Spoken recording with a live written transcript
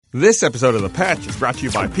This episode of The Patch is brought to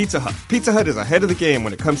you by Pizza Hut. Pizza Hut is ahead of the game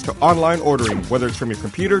when it comes to online ordering, whether it's from your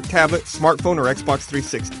computer, tablet, smartphone, or Xbox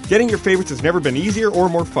 360. Getting your favorites has never been easier or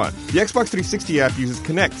more fun. The Xbox 360 app uses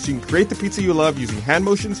Connect, so you can create the pizza you love using hand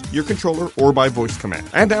motions, your controller, or by voice command.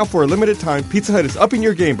 And now, for a limited time, Pizza Hut is upping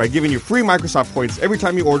your game by giving you free Microsoft points every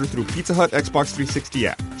time you order through Pizza Hut Xbox 360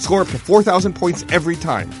 app. Score up to 4,000 points every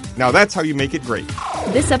time. Now that's how you make it great.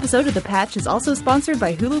 This episode of The Patch is also sponsored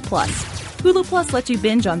by Hulu Plus. Hulu Plus lets you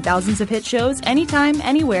binge on thousands of hit shows anytime,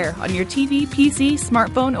 anywhere on your TV, PC,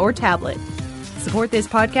 smartphone, or tablet. Support this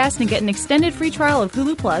podcast and get an extended free trial of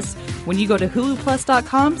Hulu Plus when you go to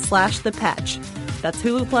huluplus.com/thepatch. That's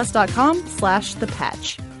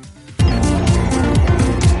huluplus.com/thepatch.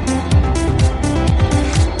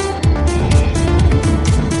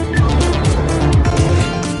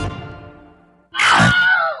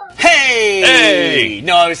 Hey!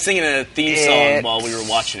 No, I was singing a theme song while we were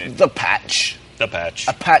watching it. The Patch. The Patch.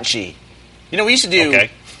 Apache. You know, we used to do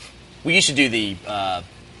the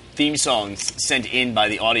theme songs sent in by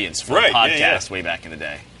the audience for the podcast way back in the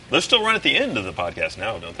day. Those still run at the end of the podcast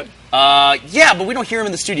now, don't they? Yeah, but we don't hear them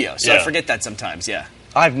in the studio, so I forget that sometimes,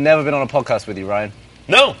 I've never been on a podcast with you, Ryan.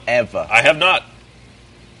 No. Ever. I have not.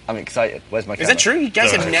 I'm excited. Where's my camera? Is that true? You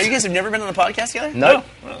guys have never been on a podcast together? No.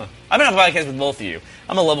 I've been on a podcast with both of you.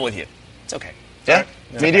 I'm on level with you. It's okay. Yeah?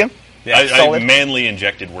 Medium? Okay. Yeah, I manly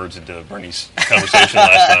injected words into Bernie's conversation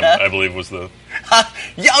last time, I believe was the...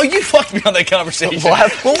 you fucked me on that conversation.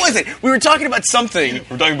 What was it? We were talking about something.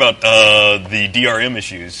 We're talking about the DRM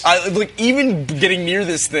issues. Even getting near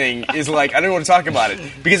this thing is like, I don't want to talk about it.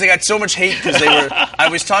 Because I got so much hate because I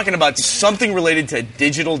was talking about something related to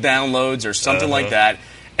digital downloads or something like that.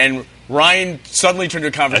 And Ryan suddenly turned to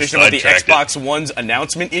a conversation about the Xbox One's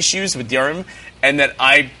announcement issues with DRM, and that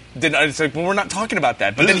I was like, well, we're not talking about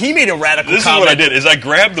that. But then he made a radical comment. This is what I did, is I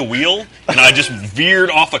grabbed the wheel, and I just veered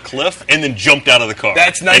off a cliff, and then jumped out of the car.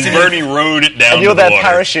 That's nice. And Bernie rode it down and you're to the there water.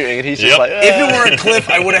 parachuting, and he's just like... If it were a cliff,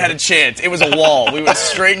 I would have had a chance. It was a wall. We went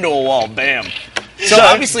straight into a wall. Bam. So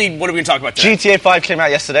obviously, what are we going to talk about today? GTA 5 came out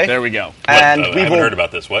yesterday. There we go. And I haven't heard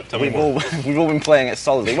about this. What? Tell me more. We've all been playing it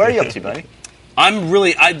solidly. Where are you up to, Bernie?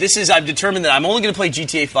 I've determined that I'm only going to play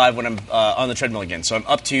GTA 5 when I'm on the treadmill again. So I'm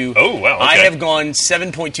up to... Oh, wow, okay. I have gone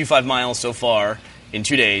 7.25 miles so far in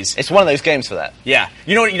 2 days. It's one of those games for that. Yeah.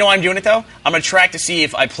 You know why I'm doing it, though? I'm going to track to see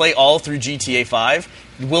if I play all through GTA 5,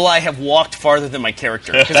 will I have walked farther than my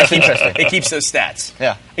character? Because That's interesting. It keeps those stats.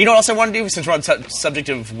 Yeah. You know what else I want to do, since we're on the subject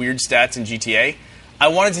of weird stats in GTA? I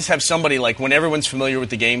wanted to have somebody, like, when everyone's familiar with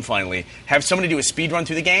the game finally, have somebody do a speed run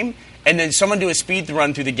through the game, and then someone do a speed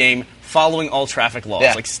run through the game following all traffic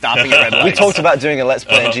laws, like stopping at red lights. We talked about doing a Let's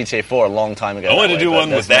Play in GTA 4 a long time ago. I wanted to do one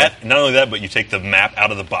with that. Not only that, but you take the map out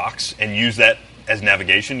of the box and use that as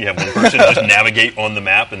navigation. You have one person just navigate on the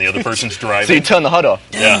map, and the other person's driving. So you turn the HUD off.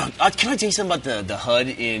 Yeah. Can I tell you something about the HUD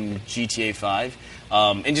in GTA 5?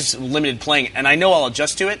 And just limited playing, and I know I'll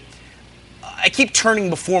adjust to it. I keep turning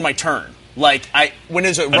before my turn. Like, when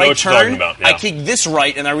there's a right turn, I kick this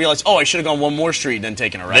right, and I realize, I should have gone one more street and then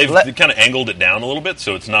taken a right. They've kind of angled it down a little bit,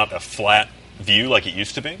 so it's not a flat view like it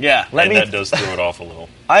used to be. Yeah. That does throw it off a little.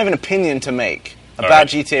 I have an opinion to make about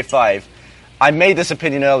GTA 5. I made this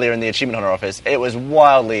opinion earlier in the Achievement Hunter office. It was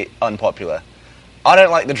wildly unpopular. I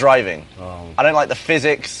don't like the driving. I don't like the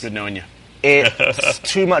physics. Good knowing you. It's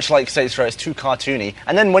too much like Saints Row. It's too cartoony.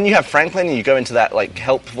 And then when you have Franklin and you go into that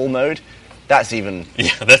helpful mode, that's even... Yeah,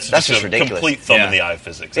 that's just ridiculous. Complete thumb in the eye of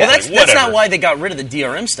physics. Well, that's not why they got rid of the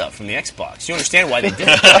DRM stuff from the Xbox. You understand why they did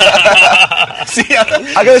it. See,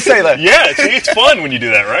 I gotta say, though... Yeah, it's fun when you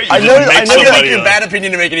do that, right? I know that your bad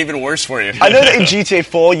opinion to make it even worse for you. I know that in GTA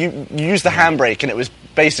 4, you use the handbrake, and it was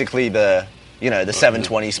basically the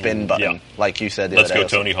 720 spin button, like you said the other day.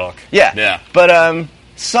 Let's go Tony Hawk. Yeah. But,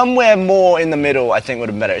 somewhere more in the middle, I think, would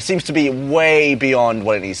have been better. It seems to be way beyond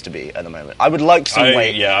what it needs to be at the moment. I would like some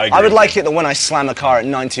weight. Yeah, I agree. I would like it that when I slam a car at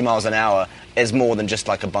 90 miles an hour, is more than just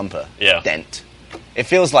like a bumper dent. It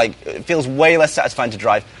feels way less satisfying to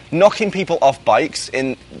drive. Knocking people off bikes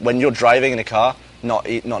when you're driving in a car, not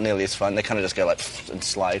nearly as fun. They kind of just go and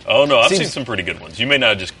slide. Oh no, I've seen some pretty good ones. You may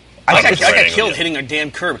not just. I got killed hitting a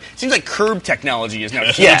damn curb. Seems like curb technology is now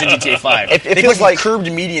huge in GTA 5. It they feels put like curbed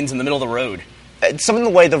medians in the middle of the road. Some of the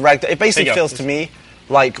way it basically feels to me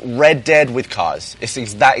like Red Dead with cars. It's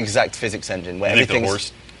that exact physics engine where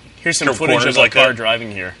everything's... Here's some footage of a car driving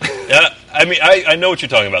here. Yeah, I mean, I know what you're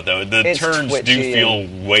talking about, though. The turns twitchy do feel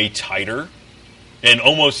way tighter and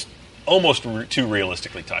almost too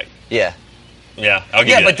realistically tight. Yeah. Yeah, I'll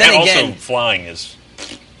give you but that. then And again... also, flying is...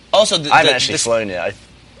 Also, I haven't actually flown yet.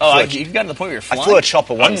 You got to the point where you're flying? I flew a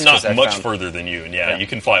chopper once. I'm not much further than you, and you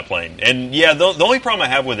can fly a plane. And, the only problem I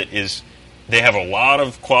have with it is... they have a lot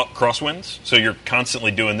of crosswinds, so you're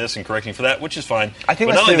constantly doing this and correcting for that, which is fine. I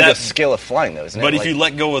think that's the skill of flying, though, isn't it? But if you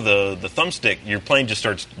let go of the thumbstick, your plane just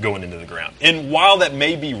starts going into the ground. And while that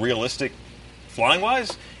may be realistic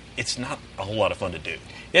flying-wise, it's not a whole lot of fun to do.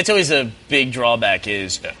 That's always a big drawback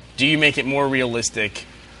is, do you make it more realistic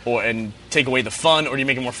and take away the fun, or do you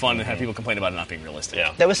make it more fun and have people complain about it not being realistic?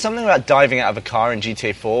 Yeah. There was something about diving out of a car in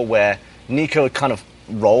GTA 4 where Nico would kind of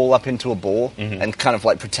roll up into a ball and kind of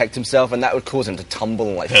like protect himself, and that would cause him to tumble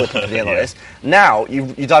and like flip into the end like this. Now, you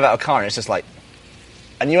dive out of a car and it's just like,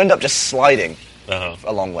 and you end up just sliding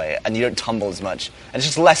a long way, and you don't tumble as much, and it's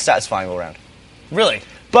just less satisfying all around. Really?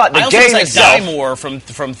 But the game itself, die more from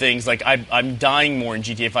things like I'm dying more in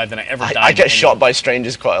GTA 5 than I ever died. I get shot by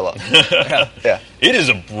strangers quite a lot. Yeah. It is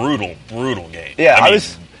a brutal game. Yeah, I mean,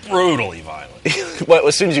 brutally violent. Well,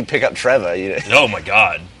 as soon as you pick up Trevor, you know. Oh my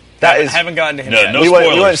God. I haven't gotten to him yet. No we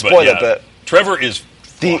spoilers, won't spoil it, but Trevor is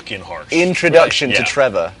fucking harsh. Introduction to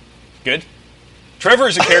Trevor. Good. Trevor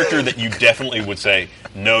is a character that you definitely would say,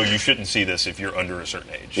 no, you shouldn't see this if you're under a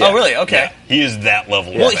certain age. Oh, really? Okay. Yeah, he is that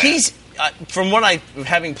level. Well, of bad. he's from what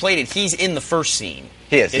having played it, he's in the first scene.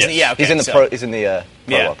 He is. Isn't he? Yeah. Okay, he's in the he's in the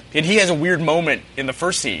prologue. And he has a weird moment in the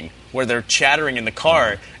first scene where they're chattering in the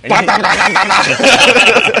car. And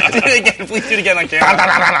please do it again on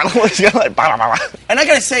camera. And I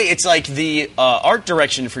gotta say, it's like the art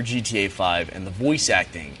direction for GTA 5 and the voice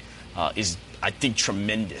acting is, I think,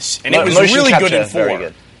 tremendous. And it was really good in 4.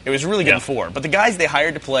 Good. It was really good in 4. But the guys they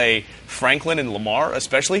hired to play Franklin and Lamar,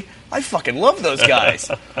 especially, I fucking love those guys.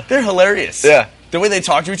 They're hilarious. Yeah. The way they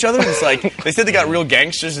talk to each other, it's like, they said they got real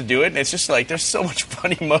gangsters to do it, and it's just like, there's so much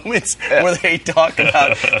funny moments where they talk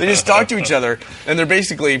about, they just talk to each other, and they're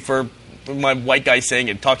basically, for my white guy saying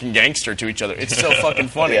it, talking gangster to each other. It's so fucking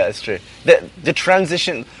funny. Yeah, it's true. The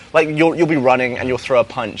transition, like, you'll be running and you'll throw a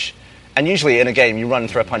punch, and usually in a game, you run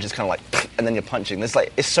and throw a punch, it's kind of like, and then you're punching.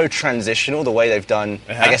 It's so transitional, the way they've done,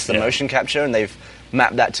 I guess, the motion capture, and they've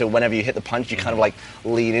mapped that to whenever you hit the punch, you kind of like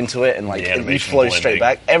lean into it, and like you flow straight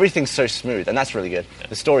back. Everything's so smooth, and that's really good.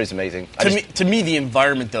 The story's amazing. To me, the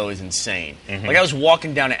environment, though, is insane. Like, I was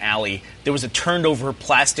walking down an alley, there was a turned-over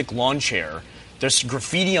plastic lawn chair, there's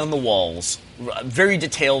graffiti on the walls, very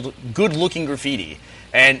detailed, good-looking graffiti,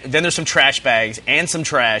 and then there's some trash bags, and some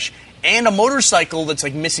trash, and a motorcycle that's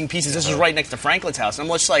like missing pieces. This is right next to Franklin's house, and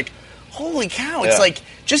I'm just like, holy cow! It's like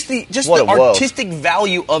just the artistic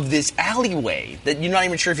value of this alleyway that you're not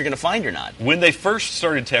even sure if you're going to find or not. When they first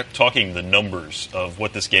started talking the numbers of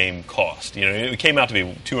what this game cost, you know, it came out to be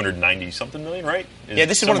 $290-something million, right?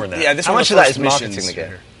 This is one of the, How much of that is marketing the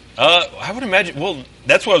game? I would imagine. Well,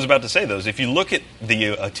 that's what I was about to say. Though, is if you look at the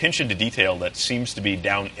attention to detail that seems to be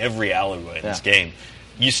down every alleyway in this game,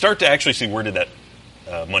 you start to actually see where did that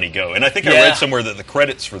money go. And I think I read somewhere that the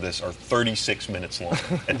credits for this are 36 minutes long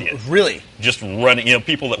at the end. Really? Just running,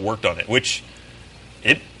 people that worked on it, which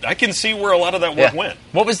I can see where a lot of that work went.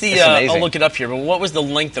 What was the, I'll look it up here, but what was the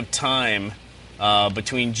length of time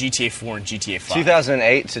between GTA 4 and GTA 5?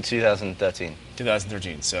 2008 to 2013.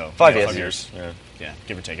 2013, so 5 years. 5 years. Yeah,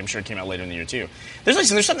 give or take. I'm sure it came out later in the year, too.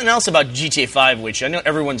 There's something else about GTA 5, which I know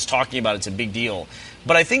everyone's talking about. It's a big deal.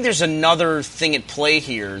 But I think there's another thing at play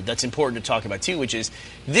here that's important to talk about, too, which is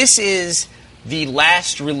this is the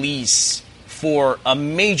last release for a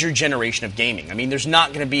major generation of gaming. I mean, there's not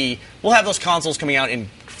going to be... We'll have those consoles coming out in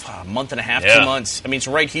a month and a half, 2 months. I mean, it's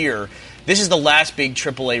right here. This is the last big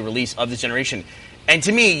AAA release of this generation. And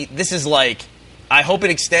to me, this is like... I hope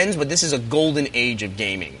it extends, but this is a golden age of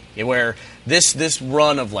gaming, where this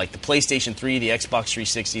run of like the PlayStation 3, the Xbox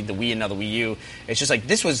 360, the Wii, and now the Wii U, it's just like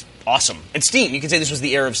this was awesome. And Steam, you could say this was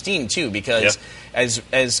the era of Steam too, because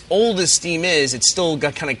as old as Steam is, it still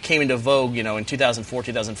kind of came into vogue, in 2004,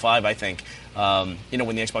 2005, I think, when the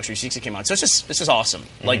Xbox 360 came out. So it's just awesome.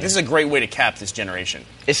 Like, this is a great way to cap this generation.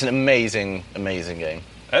 It's an amazing, amazing game.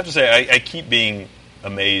 I have to say, I keep being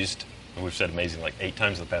amazed. We've said amazing like 8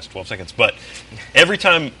 times in the past 12 seconds. But every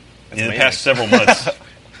time in the past several months,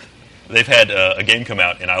 they've had a game come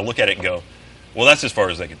out, and I look at it and go, well, that's as far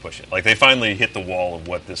as they can push it. Like, they finally hit the wall of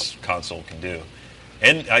what this console can do.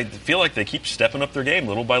 And I feel like they keep stepping up their game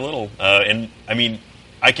little by little. And, I mean,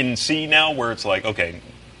 I can see now where it's like, okay,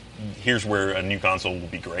 here's where a new console will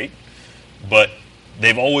be great. But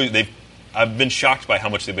I've been shocked by how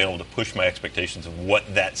much they've been able to push my expectations of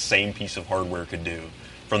what that same piece of hardware could do.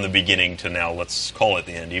 From the beginning to now, let's call it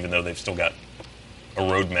the end, even though they've still got a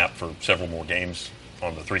roadmap for several more games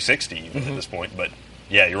on the 360 even at this point. But,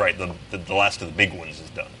 yeah, you're right. The last of the big ones is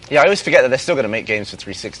done. Yeah, I always forget that they're still going to make games for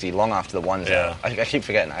 360 long after the ones out. I keep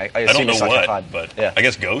forgetting. I don't know what, hard, but I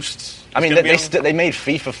guess Ghosts? I mean, they made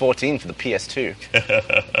FIFA 14 for the PS2.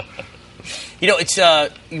 It's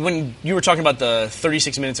when you were talking about the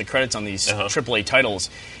 36 minutes of credits on these AAA titles,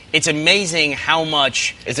 it's amazing how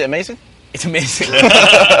much... Is it amazing? It's amazing.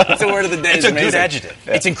 It's the word of the day. It's a good adjective.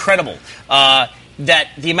 Yeah. It's incredible. That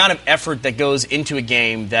the amount of effort that goes into a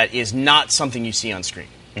game that is not something you see on screen.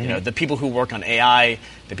 Mm-hmm. The people who work on AI,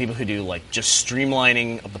 the people who do just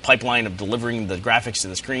streamlining of the pipeline of delivering the graphics to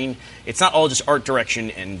the screen. It's not all just art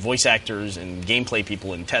direction and voice actors and gameplay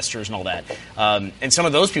people and testers and all that. And some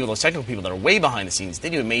of those people, those technical people that are way behind the scenes, they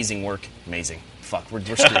do amazing work. Amazing. Fuck, we're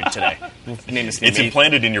screwed today. We'll name this it's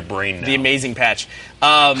implanted in your brain now. The amazing patch.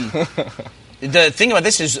 The thing about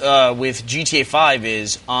this is with GTA 5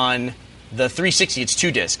 is on the 360 it's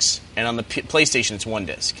 2 discs, and on the PlayStation it's 1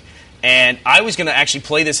 disc. And I was going to actually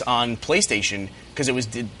play this on PlayStation because it was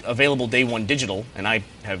available day one digital, and I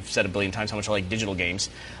have said a billion times how much I like digital games.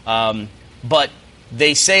 But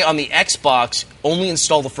they say on the Xbox, only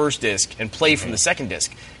install the first disc and play from the second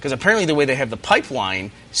disc. Because apparently the way they have the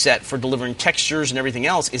pipeline set for delivering textures and everything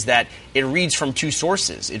else is that it reads from 2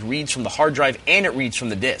 sources. It reads from the hard drive and it reads from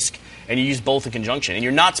the disc. And you use both in conjunction. And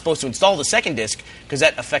you're not supposed to install the second disc because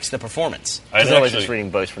that affects the performance. Because they're always just reading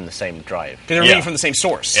both from the same drive. Because they're reading from the same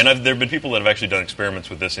source. And there have been people that have actually done experiments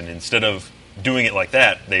with this, and instead of doing it like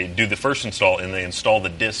that, they do the first install and they install the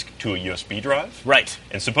disc to a USB drive. Right.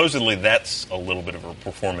 And supposedly that's a little bit of a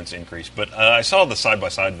performance increase. But I saw the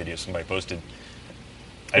side-by-side video somebody posted.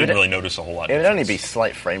 I didn't really notice a whole lot. It would only be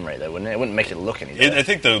slight frame rate, though, wouldn't it? It wouldn't make it look any better. I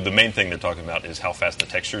think the main thing they're talking about is how fast the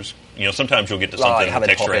textures. Sometimes you'll get to something and the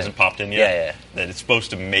texture hasn't popped in yet. Yeah. That it's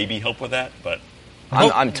supposed to maybe help with that, but...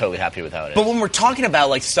 I'm totally happy with how it is. But when we're talking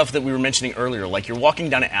about stuff that we were mentioning earlier, like you're walking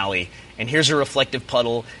down an alley, and here's a reflective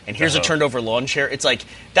puddle, and here's a turned-over lawn chair, it's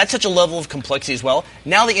that's such a level of complexity as well.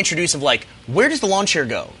 Now they introduce where does the lawn chair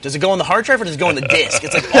go? Does it go on the hard drive or does it go on the disc?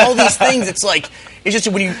 It's all these things. It's just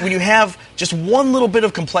when you have just one little bit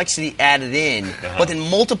of complexity added in, but then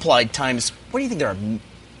multiplied times, what do you think there are?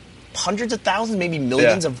 Hundreds of thousands, maybe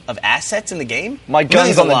millions of assets in the game? My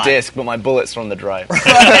gun's on the disc, but my bullets are on the drive.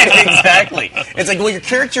 Right, exactly. It's your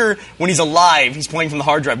character, when he's alive, he's playing from the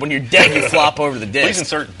hard drive. When you're dead, you flop over the disc. Please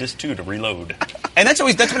insert disc 2 to reload. And that's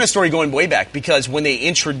been a story going way back, because when they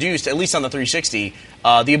introduced, at least on the 360,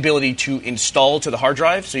 the ability to install to the hard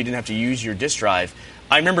drive, so you didn't have to use your disc drive,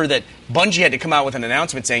 I remember that Bungie had to come out with an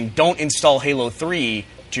announcement saying, don't install Halo 3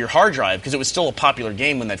 to your hard drive, because it was still a popular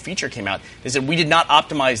game when that feature came out. They said, we did not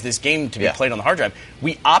optimize this game to be played on the hard drive.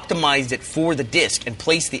 We optimized it for the disc and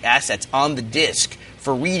placed the assets on the disc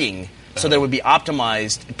for reading, so that it would be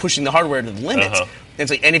optimized, pushing the hardware to the limit. And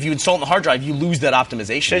if you install it on the hard drive, you lose that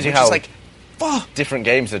optimization. Shows you how different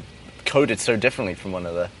games are coded so differently from one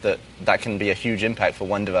another that can be a huge impact for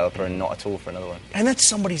one developer and not at all for another one. And that's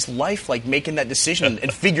somebody's life, making that decision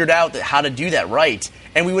and figured out how to do that right.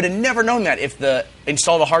 And we would have never known that if the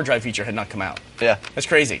install the hard drive feature had not come out. Yeah. That's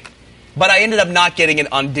crazy. But I ended up not getting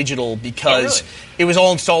it on digital because it was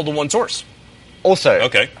all installed to one source. Also.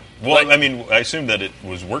 Okay. Well, I assume that it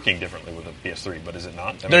was working differently with a PS3, but is it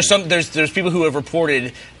not? There's people who have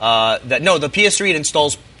reported that no, the PS3 it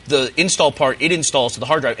installs the install part. It installs to the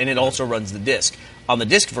hard drive, and it also runs the disc. On the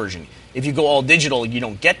disc version, if you go all digital, you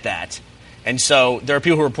don't get that, and so there are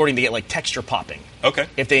people who are reporting they get texture popping. Okay.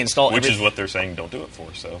 If they install, which is what they're saying, don't do it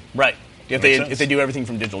for. So right. If they do everything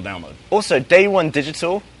from digital download. Also, day one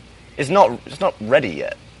digital is not ready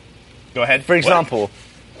yet. Go ahead. For example,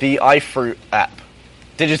 the iFruit app.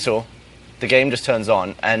 Digital, the game just turns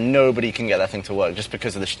on, and nobody can get that thing to work just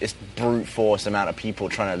because of this brute force amount of people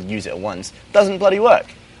trying to use it at once. Doesn't bloody work.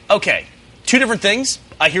 Okay. 2 different things.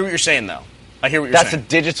 I hear what you're saying, though. That's a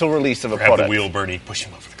digital release of a Grab product. the wheel, Bernie. Push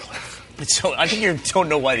him over the cliff. So I think you don't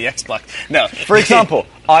know why the Xbox... No. For example,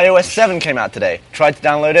 iOS 7 came out today. Tried to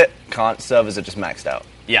download it. Can't. Servers are just maxed out.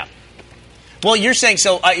 Yeah. Well, you're saying...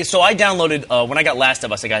 So I downloaded... when I got Last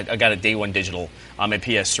of Us, I got a day one digital on my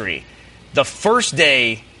PS3. The first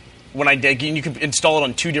day when I did... You could install it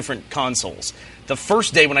on 2 different consoles. The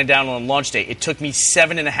first day when I downloaded on launch day, it took me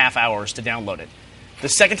 7.5 hours to download it. The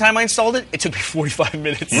second time I installed it, it took me 45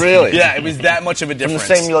 minutes. Really? Yeah, it was that much of a difference.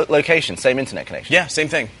 From the same location, same internet connection? Yeah, same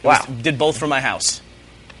thing. Wow. Did both from my house.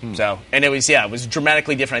 So, and it was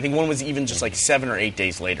dramatically different. I think one was even just 7 or 8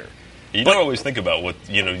 days later. You don't always think about what,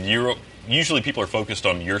 usually people are focused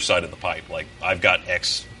on your side of the pipe. Like, I've got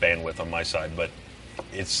X bandwidth on my side, but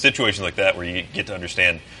it's situations like that where you get to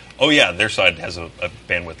understand, oh yeah, their side has a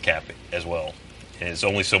bandwidth cap as well. And there's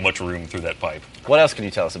only so much room through that pipe. What else can you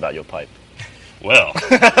tell us about your pipe? Well,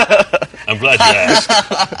 I'm glad you asked.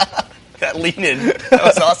 That lean in, that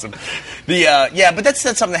was awesome. But that's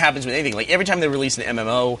something that happens with anything. Every time they release an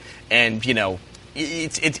MMO, and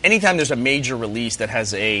it's anytime there's a major release that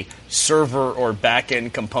has a server or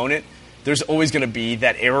back-end component, there's always going to be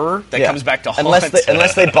that error that comes back to haunt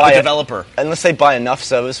unless they buy the developer. Unless they buy enough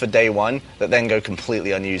servers for day one that then go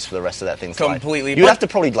completely unused for the rest of that thing's life. Completely. You'd have to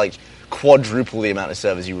probably like quadruple the amount of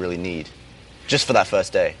servers you really need just for that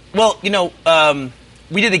first day. Well,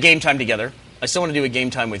 we did a game time together. I still want to do a game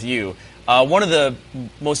time with you. One of the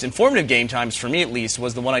most informative game times, for me at least,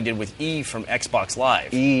 was the one I did with E from Xbox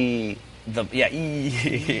Live.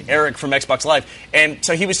 Eric from Xbox Live. And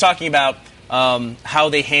so he was talking about how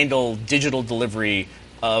they handle digital delivery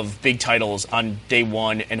of big titles on day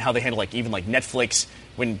one, and how they handle even Netflix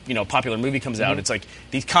when a popular movie comes out. It's like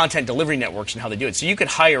these content delivery networks and how they do it. So you could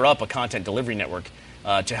hire up a content delivery network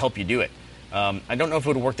to help you do it. I don't know if it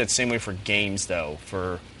would work that same way for games though.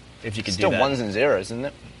 If you could do that. Still ones and zeros, isn't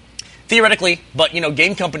it? Theoretically, but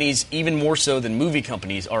game companies, even more so than movie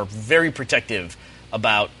companies, are very protective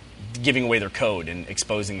about giving away their code and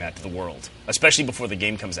exposing that to the world, especially before the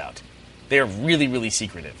game comes out. They are really, really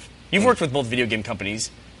secretive. You've worked with both video game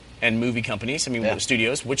companies and movie companies.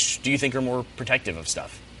 Studios. Which do you think are more protective of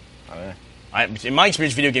stuff? In my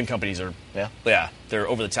experience, video game companies are, they're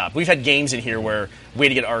over the top. We've had games in here where we had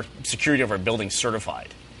to get our security of our building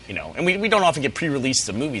certified, and we don't often get pre-releases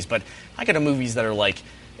of movies, but I get movies that are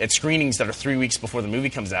at screenings that are 3 weeks before the movie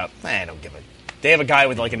comes out. I don't give a... They have a guy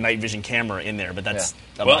with a night vision camera in there, but that's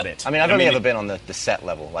about it. I've only ever been on the set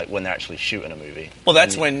level, when they're actually shooting a movie. Well,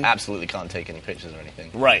 that's when... absolutely can't take any pictures or anything.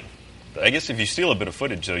 Right. But I guess if you steal a bit of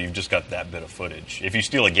footage, though, you've just got that bit of footage. If you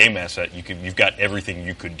steal a game asset, you've got everything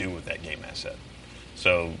you could do with that game asset.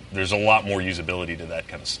 So there's a lot more usability to that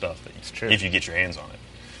kind of stuff if you get your hands on it.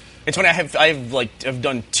 It's when I've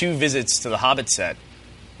done 2 visits to the Hobbit set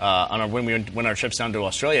when our trips down to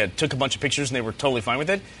Australia. Took a bunch of pictures and they were totally fine with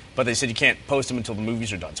it, but they said you can't post them until the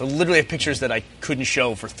movies are done. So literally I have pictures that I couldn't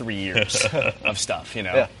show for 3 years of stuff,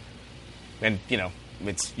 Yeah. And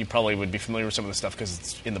you probably would be familiar with some of the stuff because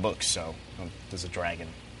it's in the books. So there's a dragon,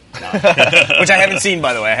 which I haven't seen,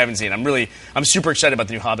 by the way. I'm super excited about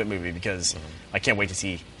the new Hobbit movie because I can't wait to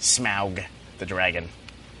see Smaug the dragon.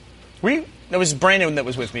 It was Brandon that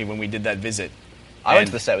was with me when we did that visit. I went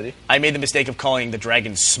to the set with you. I made the mistake of calling the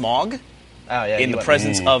dragon Smog in the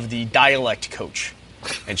presence of the dialect coach.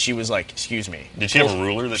 And she was like, "Excuse me." Did she have a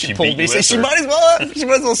ruler that she pulled beat you with? She might as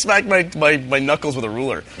well smack my knuckles with a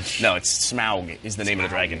ruler. No, it's Smaug is the name of the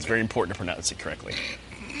dragon. It's very important to pronounce it correctly.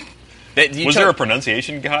 Was there a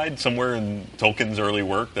pronunciation guide somewhere in Tolkien's early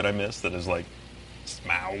work that I missed that is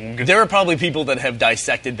Smaug? There are probably people that have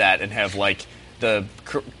dissected that and have the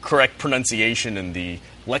correct pronunciation and the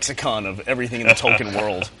lexicon of everything in the Tolkien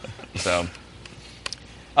world. So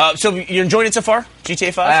you're enjoying it so far?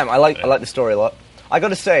 GTA 5? I am. I like the story a lot. I got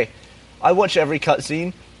to say, I watch every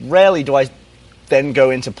cutscene. Rarely do I then go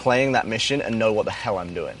into playing that mission and know what the hell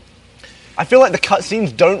I'm doing. I feel like the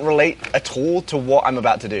cutscenes don't relate at all to what I'm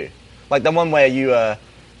about to do. Like the one where you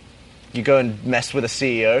go and mess with a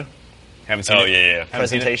CEO. Haven't seen it. Yeah.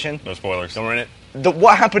 Presentation. No spoilers. Don't ruin it.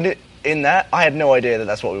 What happened in that, I had no idea that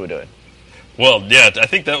that's what we were doing. Well, yeah, I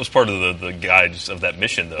think that was part of the guides of that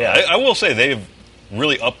mission, though. Yeah. I will say they've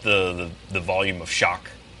really upped the volume of shock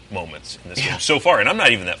moments in this game so far, and I'm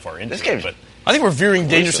not even that far into this game. But I think we're veering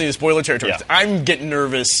dangerously into spoiler territory. Yeah. I'm getting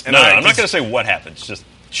nervous. And I'm not going to say what happens. Just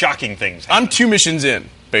shocking things happen. I'm 2 missions in,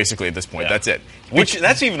 basically, at this point. Yeah. That's it.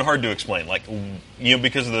 That's even hard to explain.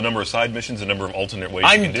 Because of the number of side missions, the number of alternate ways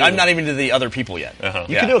you can do it. I'm not even to the other people yet.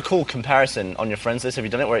 You can do a cool comparison on your friends list. Have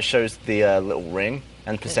you done it where it shows the little ring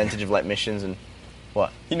and percentage of missions and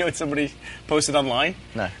what? You know what somebody posted online?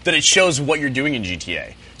 No. That it shows what you're doing in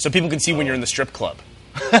GTA. So people can see when you're in the strip club.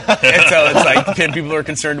 And so it's people are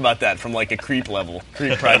concerned about that from a creep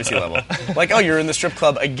privacy level. You're in the strip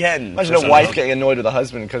club again. Imagine a wife getting annoyed with a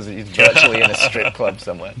husband because he's virtually in a strip club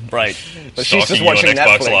somewhere. Right. But she's just watching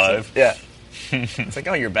Netflix Live. Yeah. It's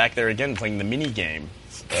you're back there again playing the mini game.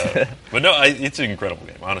 But no, it's an incredible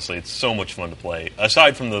game. Honestly, it's so much fun to play.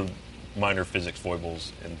 Aside from the minor physics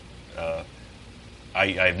foibles, and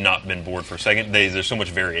I've not been bored for a second. There's so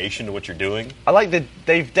much variation to what you're doing. I like that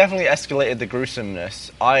they've definitely escalated the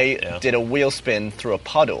gruesomeness. I did a wheel spin through a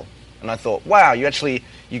puddle, and I thought, wow, you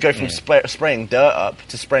go from spraying dirt up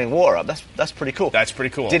to spraying water up. That's pretty cool. That's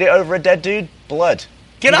pretty cool. Did it over a dead dude? Blood.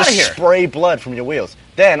 Get out of here. Spray blood from your wheels.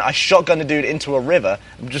 Then I shotgunned a dude into a river.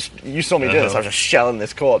 You saw me do this. I was just shelling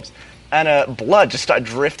this corpse. And blood just started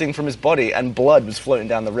drifting from his body, and blood was floating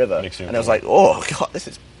down the river. And I was like, oh, God, this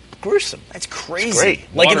is gruesome. That's crazy. It's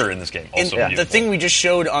great. Water in this game also beautiful. The thing we just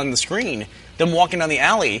showed on the screen, them walking down the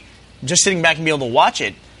alley, just sitting back and being able to watch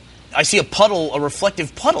it, I see a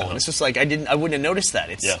reflective puddle. And it's just I wouldn't have noticed that.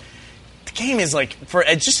 The game is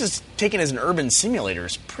just as taken as an urban simulator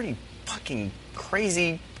is pretty fucking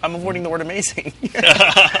crazy. I'm avoiding the word amazing.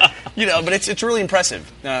 But it's really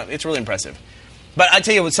impressive. It's really impressive. But I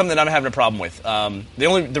tell you what's something that I'm having a problem with.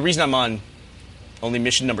 The reason I'm on only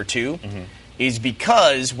mission number 2 is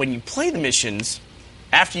because when you play the missions,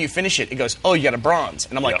 after you finish it goes, oh, you got a bronze.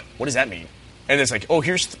 And I'm like, what does that mean? And it's like, oh,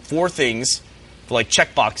 here's 4 things for like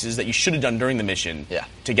check boxes that you should have done during the mission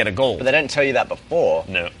to get a gold. But they don't tell you that before.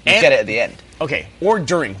 No. You get it at the end. Okay, or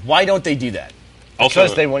during. Why don't they do that?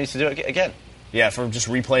 Because they want you to do it again. Yeah, for just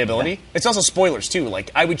replayability. Yeah. It's also spoilers, too. Like,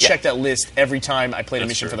 I would check that list every time I played a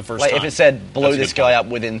mission for the first time. If it said, blow this guy up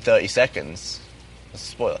within 30 seconds, it's a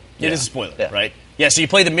spoiler. It is a spoiler, right? Yeah, so you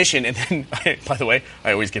play the mission, and then, by the way,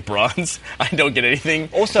 I always get bronze. I don't get anything,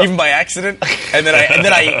 even by accident. And then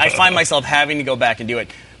I find myself having to go back and do it.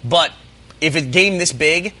 But if it's a game this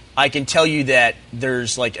big, I can tell you that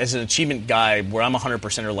there's, like, as an achievement guy, where I'm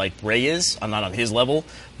 100%er like Ray is. I'm not on his level.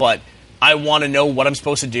 But I want to know what I'm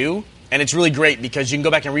supposed to do. And it's really great because you can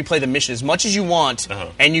go back and replay the mission as much as you want,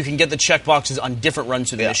 and you can get the checkboxes on different runs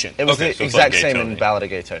through the mission. It was the exact same in Ballad of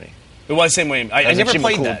Gay Tony. It was the same way. I never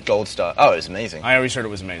played that. Gold Star. Oh, it was amazing. I always heard it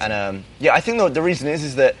was amazing. And I think the reason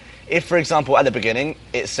is that if, for example, at the beginning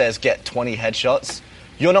it says get 20 headshots,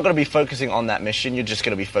 you're not going to be focusing on that mission. You're just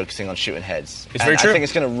going to be focusing on shooting heads. It's very true. I think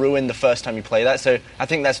it's going to ruin the first time you play that. So I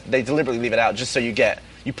think they deliberately leave it out just so you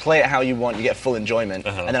play it how you want, you get full enjoyment,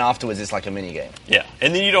 and then afterwards it's like a mini game. Yeah,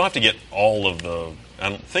 and then you don't have to get all of the. I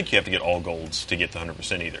don't think you have to get all golds to get to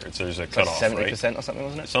 100% either. There's a cutoff, 70% right? or something,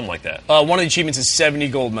 wasn't it? Something like that. One of the achievements is 70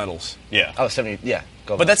 gold medals. Yeah. Oh, 70. Yeah.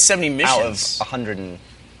 Gold but that's 70 missions out of 100.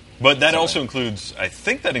 But that also includes, I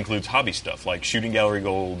think that includes hobby stuff like shooting gallery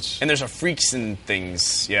golds. And there's a freaks and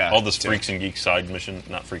things. Yeah. All this freaks and geeks side mission,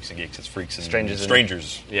 not freaks and geeks. It's freaks and strangers.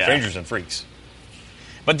 Strangers and freaks.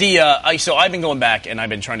 But so I've been going back and I've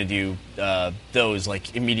been trying to do those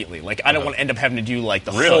like immediately. Like I don't want to end up having to do like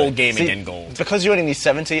the whole game again gold. Because you only need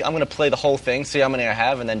 70, I'm going to play the whole thing, see how many I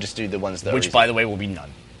have, and then just do the ones that. Which, by the way, will be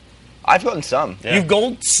none. I've gotten some. Yeah. You've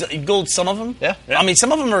gold some of them. Yeah. I mean,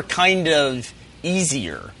 some of them are kind of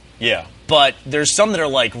easier. Yeah. But there's some that are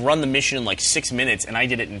like run the mission in like 6 minutes, and I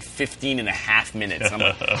did it in 15 and a half minutes. I'm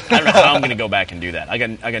like, I don't know how I'm going to go back and do that. I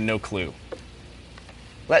got no clue.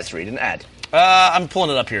 Let's read an ad. I'm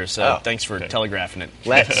pulling it up here, so thanks for telegraphing it.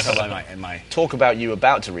 Let's talk about you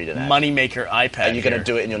about to read an ad. Moneymaker iPad. Are you going to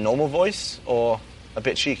do it in your normal voice or a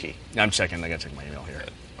bit cheeky? I'm checking. I got to check my email here.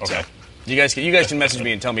 Okay. So, you guys can message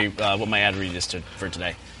me and tell me what my ad read is for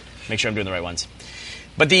today. Make sure I'm doing the right ones.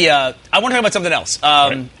 But I want to talk about something else,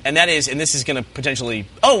 and that is, and this is going to potentially.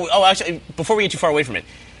 Actually, before we get too far away from it,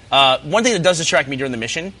 one thing that does distract me during the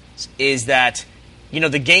mission is that.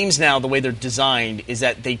 The games now, the way they're designed is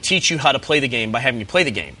that they teach you how to play the game by having you play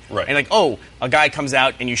the game. Right. And a guy comes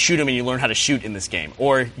out and you shoot him and you learn how to shoot in this game.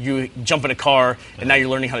 Or you jump in a car and now you're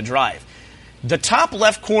learning how to drive. The top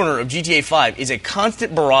left corner of GTA 5 is a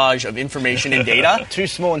constant barrage of information and data. Too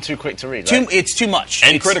small and too quick to read, right? It's too much.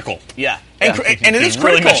 And critical. Yeah. And it is critical.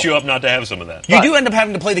 Really mess you up not to have some of that. You do end up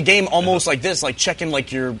having to play the game almost like this, like checking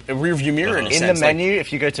like your rear view mirror in a sense. In the menu,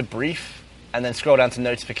 if you go to brief, and then scroll down to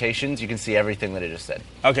notifications, you can see everything that it just said.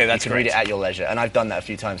 Okay, that's You can great. read it at your leisure. And I've done that a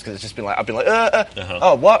few times because it's just been like, I've been like,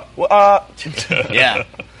 oh, what? Yeah.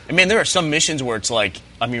 I mean, there are some missions where it's like,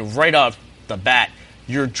 right off the bat,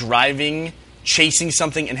 you're driving, chasing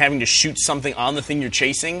something, and having to shoot something on the thing you're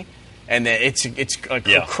chasing. And it's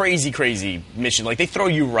a crazy mission. Like, they throw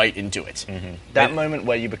you right into it. Mm-hmm. That moment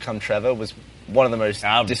where you become Trevor was one of the most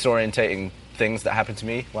disorientating things that happened to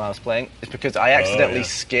me when I was playing. It's because I accidentally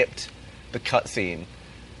skipped the cutscene.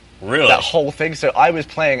 Really? That whole thing. So I was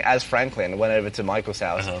playing as Franklin, went over to Michael's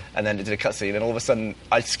house, and then it did a cutscene, and all of a sudden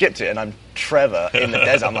I skipped it, and I'm Trevor in the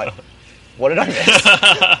desert. I'm like, what did I miss?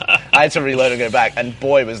 I had to reload and go back, and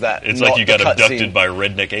boy, was that It's like you got abducted by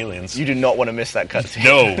redneck aliens. You do not want to miss that cutscene.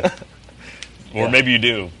 No. Or maybe you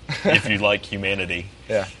do, if you like humanity.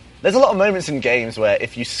 Yeah. There's a lot of moments in games where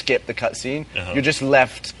if you skip the cutscene, you're just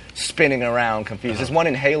left spinning around confused. There's one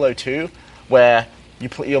in Halo 2 where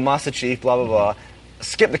you're Master Chief, blah, blah, blah.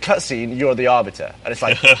 Skip the cutscene, you're the Arbiter. And it's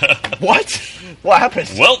like, what? What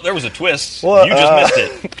happened? Well, there was a twist. Well, you just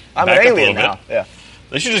missed it. I'm Back an alien up a little now. bit. Yeah.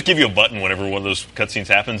 They should just give you a button whenever one of those cutscenes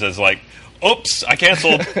happens as like, oops, I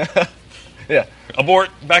canceled. Yeah. Abort,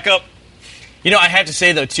 back up. I have to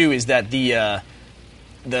say, though, too, is that the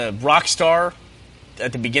Rockstar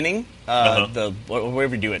at the beginning,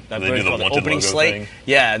 wherever you do it, they do the opening slate. Thing.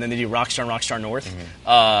 Yeah, and then they do Rockstar and Rockstar North.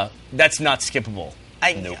 That's not skippable.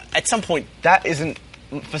 Nope. At some point... That isn't...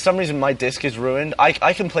 For some reason, my disc is ruined.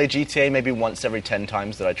 I can play GTA maybe once every 10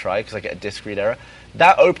 times that I try because I get a disc read error.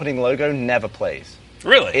 That opening logo never plays.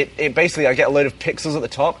 Really? It basically, I get a load of pixels at the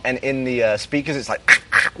top, and in the speakers, it's like...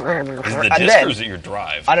 it the disc or is it your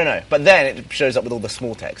drive? I don't know. But then it shows up with all the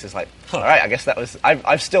small text. It's like, all right, I guess that was...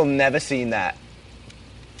 I've still never seen that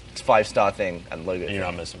 5-star thing and logo. You're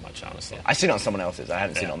not missing much, honestly. I've seen it on someone else's. I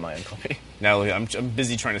haven't seen it on my own copy. No, I'm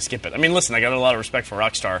busy trying to skip it. I mean, listen, I got a lot of respect for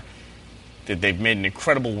Rockstar. They've made an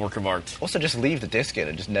incredible work of art. Also, just leave the disc in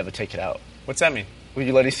and just never take it out. What's that mean? Will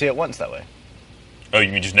you only see it once that way? Oh,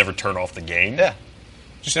 you mean just never turn off the game? Yeah.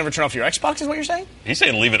 Just never turn off your Xbox is what you're saying? He's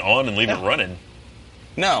saying leave it on and leave it running.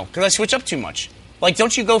 No, because I switch up too much. Like,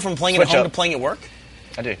 don't you go from playing at home to playing at work?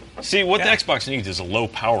 I do. See, what the Xbox needs is a low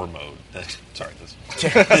power mode. Sorry,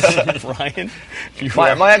 Ryan?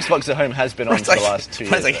 My Xbox at home has been on for the last 2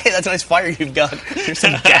 years. Ryan's like, hey, that's a nice fire you've got. Here's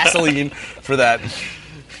some gasoline for that.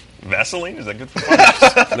 Vaseline? Is that good for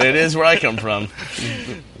fire? It is where I come from.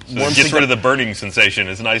 So it gets rid of the burning sensation.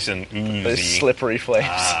 It's nice and oozy. Those slippery flames.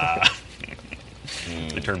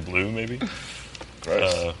 They turn blue, maybe?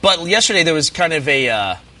 Gross. But yesterday there was kind of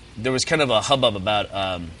a hubbub about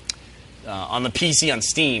on the PC on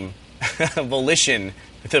Steam, Volition,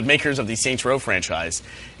 the makers of the Saints Row franchise,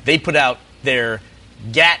 they put out their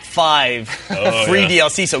GAT5 free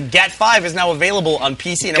DLC. So GAT5 is now available on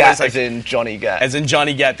PC. And Gat as in Johnny Gat. As in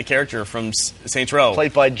Johnny Gat, the character from Saints Row.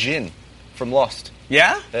 Played by Jin from Lost.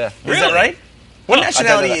 Yeah? Yeah. Is that right? What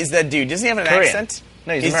nationality is that dude? Doesn't he have an Korean. accent?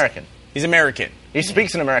 No, he's American. He's American. He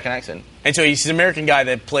speaks an American accent. And so he's an American guy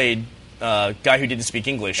that played guy who didn't speak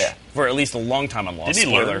English for at least a long time on Lost. Did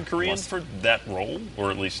he learn Korean for that role?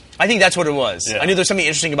 Or at least... I think that's what it was. Yeah. I knew there was something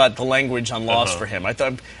interesting about the language on Lost for him. I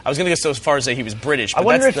thought I was going to go so far as say he was British, but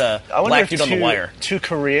that's the black dude on the wire. To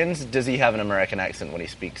Koreans, does he have an American accent when he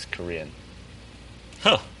speaks Korean?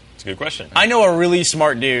 Huh. That's a good question. I know a really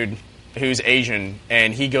smart dude who's Asian,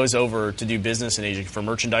 and he goes over to do business in Asia for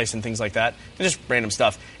merchandise and things like that, and just random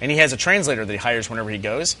stuff. And he has a translator that he hires whenever he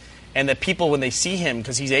goes, and that people, when they see him,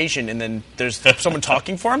 because he's Asian, and then there's someone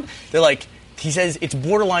talking for him, they're like, he says, it's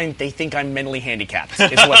borderline, they think I'm mentally handicapped,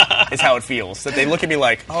 is how it feels. That they look at me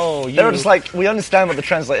like, oh, you... They're just like, we understand what the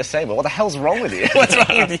translator's saying, but what the hell's wrong with you? What's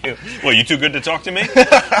wrong with you? Well, you too good to talk to me?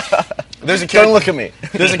 Don't look at me.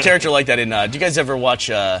 There's a character like that in... do you guys ever watch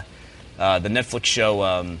the Netflix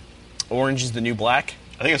show... Orange is the New Black?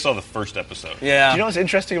 I think I saw the first episode. Yeah. Do you know what's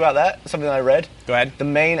interesting about that? Something I read? Go ahead. The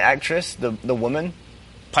main actress, the woman...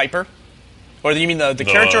 Piper? Or you mean the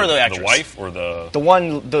character or the actress? The wife or the... The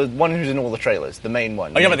one who's in all the trailers. The main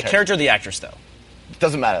one. Oh, yeah, but the character or the actress, though?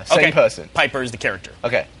 Doesn't matter. Same person. Piper is the character.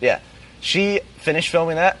 Okay, yeah. She finished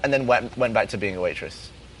filming that and then went back to being a waitress.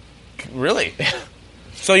 Really?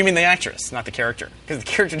 So you mean the actress, not the character? Because the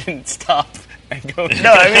character didn't stop and go...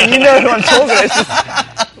 No, I mean, you know who I'm talking about. It's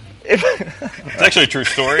just... It's actually a true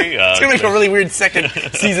story. It's going to make a really weird second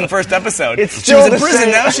season first episode. It's she still was in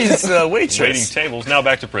prison, now she's a waitress. Waiting tables, now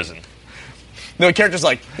back to prison. No, the character's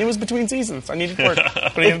like, it was between seasons. I needed work.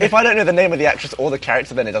 If I don't know the name of the actress or the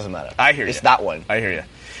character, then it doesn't matter. I hear you. It's that one. I hear you.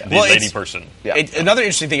 The lady person. Yeah. Another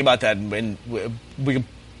interesting thing about that, and we can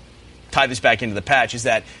tie this back into the patch, is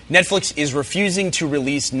that Netflix is refusing to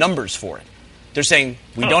release numbers for it. They're saying,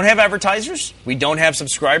 we don't have advertisers, we don't have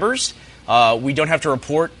subscribers, we don't have to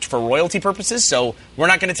report for royalty purposes, so we're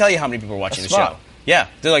not going to tell you how many people are watching the show. Yeah,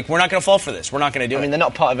 they're like, we're not going to fall for this. We're not going to do it. I mean, they're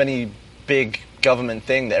not part of any big government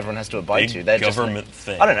thing that everyone has to abide to. They're government just,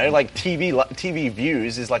 thing. I don't know, like TV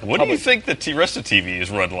views is like a What public... do you think the rest of TV is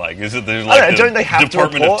run like? Is it there's I don't like know, don't they have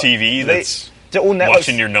Department to report? of TV that's all networks,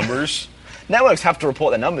 watching your numbers? Networks have to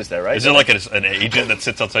report their numbers, though, right? Is there like an agent that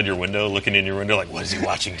sits outside your window, looking in your window, like, what is he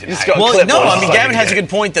watching tonight? Well, no, I mean, Gavin has a good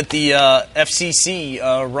point that the FCC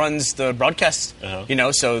runs the broadcast, you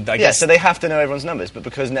know, so I guess... so they have to know everyone's numbers, but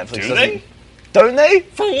because Netflix Do doesn't... they? Don't they?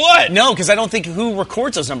 For what? No, because I don't think who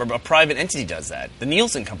records those numbers, but a private entity does that. The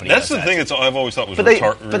Nielsen company That's does the thing that I've always thought was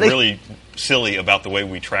But really silly about the way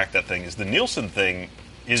we track that thing is the Nielsen thing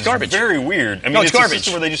is garbage. Very weird. I mean, it's garbage. a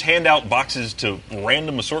system where they just hand out boxes to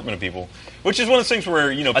random assortment of people, which is one of the things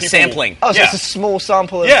where, you know, people... sampling. Oh, so it's a small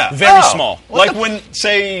sample of... Yeah. Very small. Like when,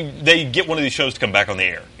 say, they get one of these shows to come back on the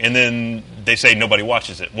air, and then they say nobody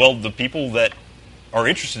watches it. Well, the people that are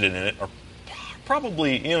interested in it are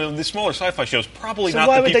probably, you know, the smaller sci-fi shows, probably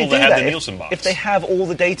not the people that have the Nielsen box. If they have all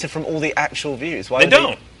the data from all the actual views, why They would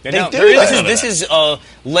don't. They They don't. do This is a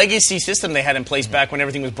legacy system they had in place back when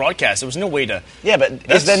everything was broadcast. There was no way to... Yeah,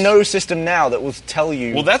 but is there no system now that will tell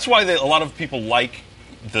you... Well, that's why a lot of people like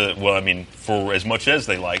for as much as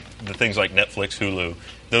they like the things like Netflix, Hulu,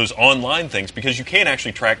 those online things, because you can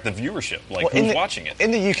actually track the viewership, who's watching it.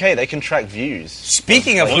 In the UK, they can track views.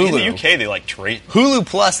 Speaking of Hulu... In the UK, they trade. Hulu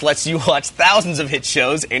Plus lets you watch thousands of hit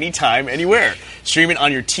shows anytime, anywhere. Stream it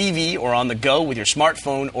on your TV or on the go with your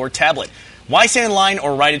smartphone or tablet. Why stand in line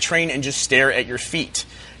or ride a train and just stare at your feet?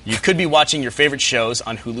 you could be watching your favorite shows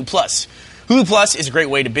on Hulu Plus. Hulu Plus is a great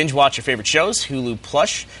way to binge watch your favorite shows. Hulu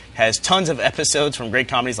Plus has tons of episodes from great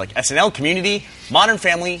comedies like SNL, Community, Modern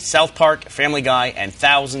Family, South Park, Family Guy, and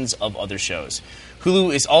thousands of other shows.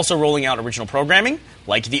 Hulu is also rolling out original programming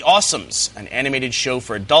like The Awesomes, an animated show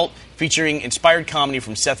for adult featuring inspired comedy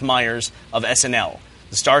from Seth Meyers of SNL.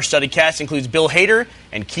 The star-studded cast includes Bill Hader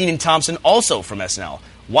and Kenan Thompson, also from SNL.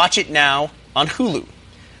 Watch it now on Hulu.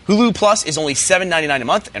 Hulu Plus is only $7.99 a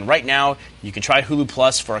month, and right now you can try Hulu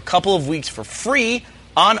Plus for a couple of weeks for free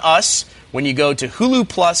on us when you go to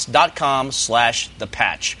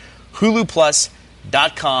huluplus.com/thepatch.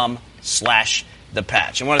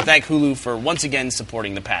 huluplus.com/thepatch. I want to thank Hulu for once again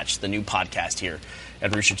supporting The Patch, the new podcast here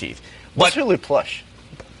at Rooster Teeth. What's Hulu Plus?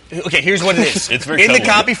 Okay, here's what it is. It's very in the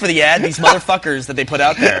copy for the ad, these motherfuckers that they put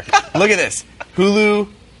out there. Look at this. Hulu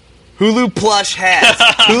Plush has.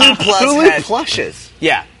 Hulu Plushes.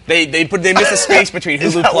 Yeah. They missed a space between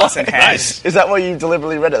Hulu Plus and has. Nice. Is that why you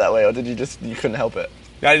deliberately read it that way, or did you couldn't help it?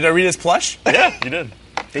 Did I read it as plush? Yeah, you did.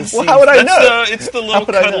 Well, how would I know? It's the little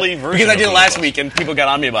cuddly version. Because I did it of last Hulu week and people got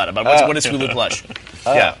on me about it. But what is Hulu Plush?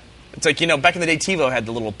 Yeah. It's like, back in the day, TiVo had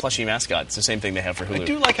the little plushie mascot. It's the same thing they have for Hulu. I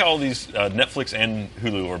do like how all these Netflix and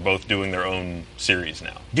Hulu are both doing their own series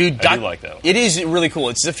now. Dude, I do like that. It is really cool.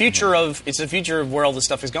 It's the future of where all this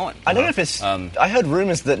stuff is going. I don't know if it's. I heard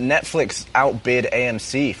rumors that Netflix outbid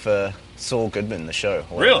AMC for Saul Goodman, the show.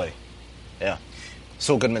 Really? Yeah.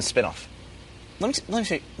 Saul Goodman's spin-off. Let me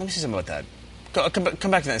say something about that. Come back to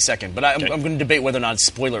that in a second, but I'm going to debate whether or not it's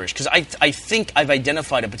spoilerish, because I think I've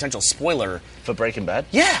identified a potential spoiler For Breaking Bad?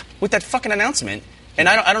 Yeah, with that fucking announcement, and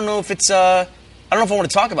I don't know if it's I don't know if I want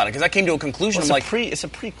to talk about it, because I came to a conclusion. Well, it's a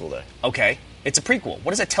prequel though. Okay, it's a prequel.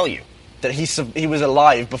 What does that tell you? That he was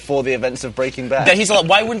alive before the events of Breaking Bad. That he's alive.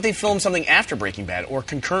 Why wouldn't they film something after Breaking Bad or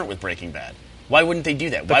concurrent with Breaking Bad? Why wouldn't they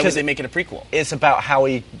do that? Why would they make it a prequel? It's about how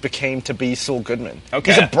he became to be Saul Goodman.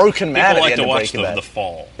 Okay. He's a broken man People at like the to end of watch Breaking Bad. the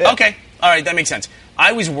fall. Yeah. Okay, all right, that makes sense.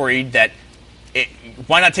 I was worried that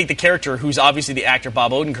why not take the character who's obviously the actor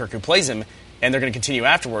Bob Odenkirk who plays him, and they're going to continue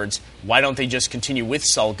afterwards. Why don't they just continue with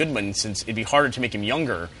Saul Goodman, since it'd be harder to make him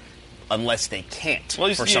younger unless they can't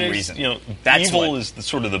for some reason. That's evil is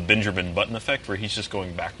sort of the Benjamin Button effect, where he's just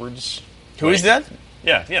going backwards. Who is that?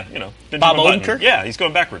 Yeah, Benjamin Bob Button. Odenkirk? Yeah, he's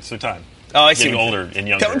going backwards through time. Oh, I see. Getting older and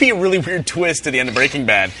younger. That would be a really weird twist to the end of Breaking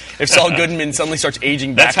Bad if Saul Goodman suddenly starts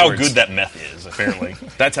aging backwards. That's how good that meth is, apparently.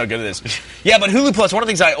 That's how good it is. Yeah, but Hulu Plus, one of the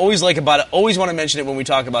things I always like about it, always want to mention it when we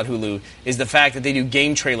talk about Hulu, is the fact that they do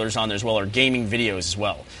game trailers on there as well, or gaming videos as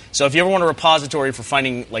well. So if you ever want a repository for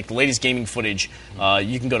finding like the latest gaming footage,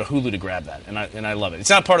 you can go to Hulu to grab that, and I love it. It's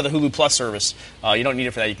not part of the Hulu Plus service. You don't need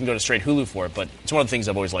it for that. You can go to straight Hulu for it, but it's one of the things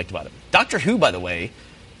I've always liked about it. Doctor Who, by the way,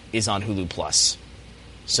 is on Hulu Plus.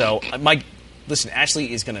 So listen, Ashley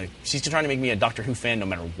she's trying to make me a Doctor Who fan no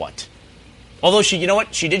matter what. Although she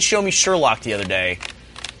did show me Sherlock the other day.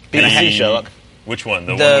 BBC Sherlock. Which one?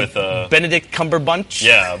 The one with Benedict Cumberbatch?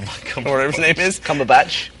 Yeah. Or whatever his name is.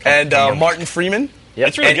 Cumberbatch. And Martin Freeman. Yep.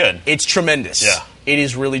 It's really good. It's tremendous. Yeah. It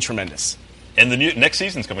is really tremendous. And the next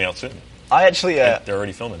season's coming out soon. I actually... they're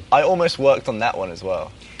already filming. I almost worked on that one as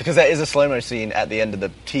well. Because there is a slow-mo scene at the end of the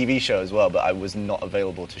TV show as well, but I was not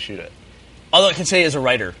available to shoot it. Although I can say as a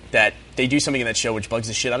writer that they do something in that show which bugs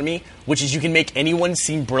the shit out of me, which is you can make anyone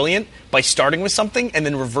seem brilliant by starting with something and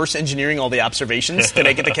then reverse engineering all the observations to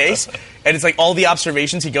make it the case. And it's like all the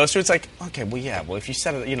observations he goes through, it's like, okay, well, if you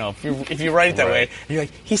said it, if you write it that way, you're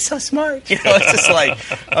like, he's so smart. It's just like,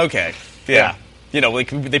 okay, yeah.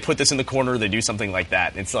 They put this in the corner, they do something like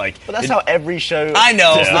that. It's like... But that's how every show... I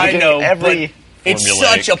know, every... It's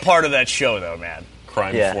such a part of that show, though, man.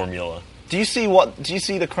 Crime formula. Do you see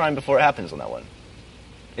the crime before it happens on that one?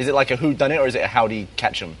 Is it like a whodunit, or is it a how'd he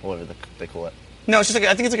catch him, or whatever they call it? No, it's just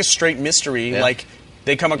I think it's like a straight mystery. Yeah. Like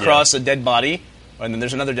they come across a dead body, and then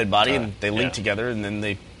there's another dead body, and they link together, and then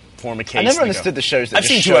they form a case. I never understood the shows that I've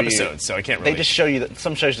seen 2 episodes, so I can't really... They just show you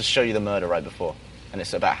some shows just show you the murder right before, and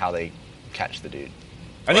it's about how they catch the dude.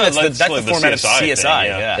 I think that's the format of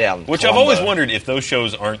CSI. Yeah, which I've always wondered if those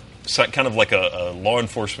shows aren't kind of like a law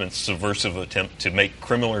enforcement subversive attempt to make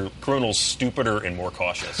criminals stupider and more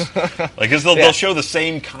cautious. Because they'll show the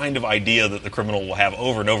same kind of idea that the criminal will have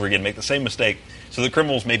over and over again, make the same mistake, so the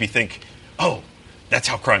criminals maybe think, oh, that's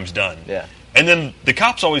how crime's done. Yeah. And then the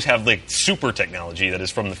cops always have like super technology that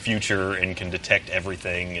is from the future and can detect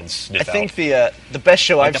everything and sniff out. I think the best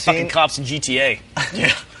show I've seen... the fucking cops in GTA.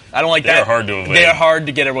 Yeah. I don't like that. They're hard to avoid. They're hard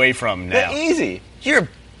to get away from now. They're easy. You're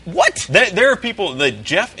What? There are people that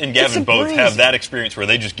Jeff and Gavin both have that experience where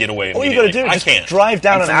they just get away All immediately. you got to do is can't drive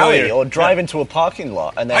down I'm an familiar. alley or drive into a parking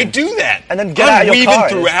lot. And then, I do that. And then get out of your car. I'm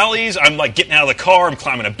weaving through alleys. I'm like getting out of the car. I'm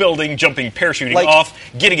climbing a building, jumping, parachuting off,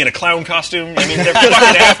 getting in a clown costume. I mean, they're fucking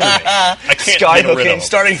after me. I can't get rid of them.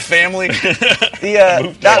 Starting family.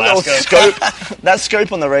 That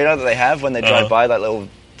scope on the radar that they have when they drive by, that little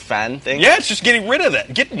fan thing. Yeah, it's just getting rid of that.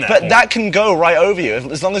 But that can go right over you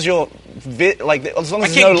as long as you're as long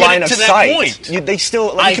as there's no line of sight. They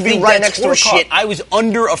still could be right next to a car. I was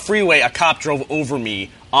under a freeway. A cop drove over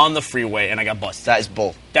me on the freeway, and I got busted. That is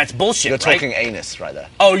bull. That's bullshit. You're talking anus right there.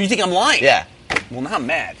 Oh, you think I'm lying? Yeah. Well, now I'm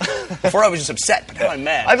mad. Before I was just upset, but now I'm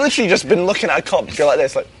mad. I've literally just been looking at a cop go like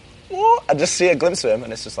this, like, what? I just see a glimpse of him,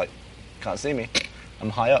 and it's just like, can't see me. I'm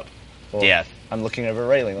high up. Or I'm looking over a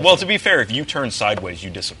railing. Well, to be fair, if you turn sideways, you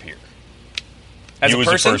disappear. As a a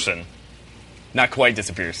person? Not quite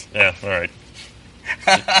disappears. Yeah, all right.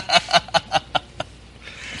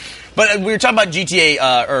 But we were talking about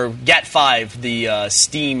GTA, or GAT5, the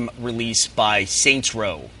Steam release by Saints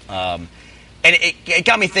Row. And it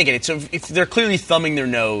got me thinking, they're clearly thumbing their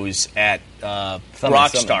nose at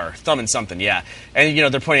Rockstar. Thumbing something, yeah. And,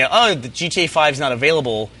 they're pointing out, the GTA 5 is not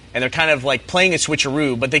available, and they're kind of, playing a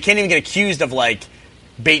switcheroo, but they can't even get accused of,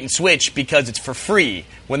 bait and switch because it's for free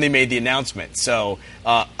when they made the announcement. So,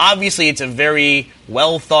 obviously, it's a very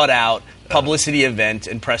well-thought-out publicity event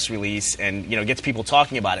and press release and, gets people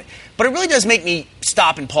talking about it. But it really does make me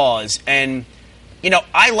stop and pause. And,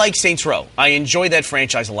 I like Saints Row. I enjoy that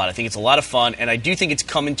franchise a lot. I think it's a lot of fun, and I do think it's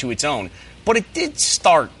come into its own. But it did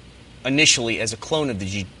start initially as a clone of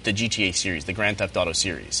the GTA series, the Grand Theft Auto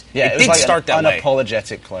series. Yeah, it did start that way.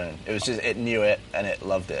 Unapologetic clone. It was just, it knew it and it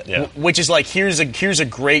loved it. Yeah. Which is here's a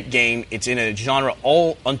great game. It's in a genre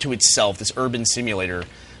all unto itself, this urban simulator,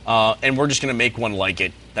 and we're just going to make one like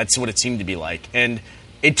it. That's what it seemed to be like. And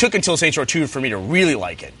it took until Saints Row 2 for me to really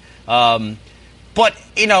like it. But,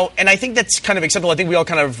 and I think that's kind of acceptable. I think we all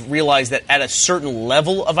kind of realize that at a certain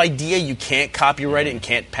level of idea, you can't copyright it and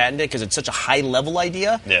can't patent it because it's such a high-level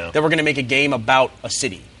idea that we're going to make a game about a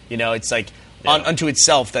city. It's unto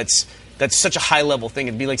itself, that's such a high-level thing.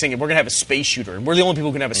 It'd be like saying, we're going to have a space shooter, and we're the only people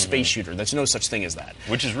who can have a space shooter. There's no such thing as that.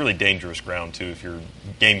 Which is really dangerous ground, too, if you're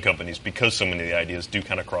game companies, because so many of the ideas do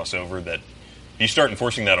kind of cross over, that if you start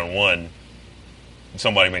enforcing that on one,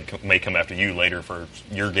 somebody may come after you later for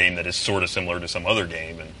your game that is sort of similar to some other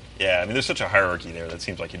game. And there's such a hierarchy there that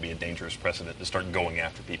seems like it'd be a dangerous precedent to start going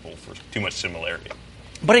after people for too much similarity.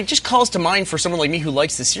 But it just calls to mind for someone like me who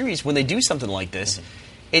likes the series, when they do something like this,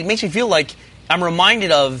 it makes me feel like I'm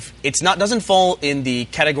reminded of doesn't fall in the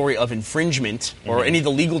category of infringement or any of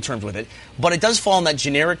the legal terms with it, but it does fall in that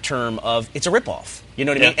generic term of it's a ripoff. You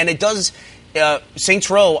know what I mean? And it does. Saints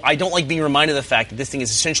Row, I don't like being reminded of the fact that this thing is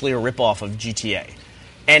essentially a ripoff of GTA.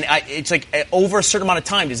 And it's over a certain amount of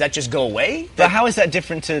time, does that just go away? But how is that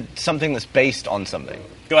different to something that's based on something?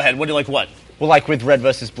 Go ahead. What do you like? What? Well, with Red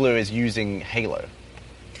vs. Blue is using Halo.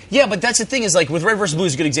 Yeah, but that's the thing is with Red vs. Blue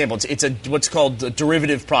is a good example. It's a what's called a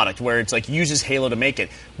derivative product where it's uses Halo to make it.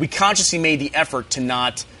 We consciously made the effort to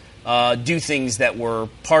not do things that were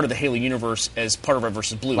part of the Halo universe as part of Red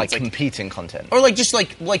vs. Blue. Like competing content. Or just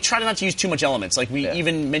try not to use too much elements. We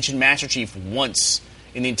even mentioned Master Chief once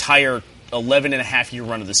in the entire 11.5-year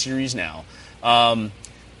run of the series now.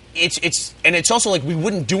 It's also we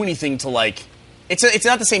wouldn't do anything to it's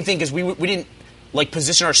not the same thing because we didn't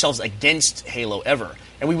position ourselves against Halo ever,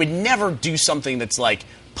 and we would never do something that's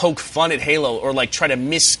poke fun at Halo or try to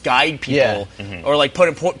misguide people or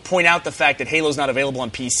point out the fact that Halo's not available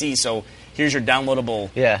on PC, so here's your downloadable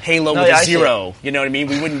Halo with a zero. You know what I mean?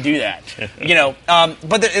 We wouldn't do that.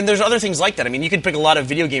 But there's other things like that. I mean, you could pick a lot of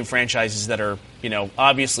video game franchises that are,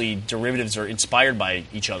 obviously derivatives are inspired by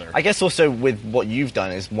each other. I guess also with what you've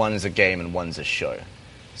done is one's a game and one's a show.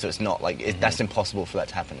 So it's not that's impossible for that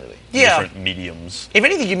to happen, really. Yeah. Different mediums. If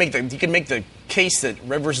anything, you can make the case that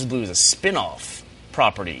Red vs. Blue is a spin-off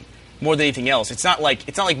property more than anything else. It's not like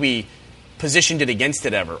we positioned it against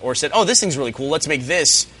it ever or said, oh, this thing's really cool, let's make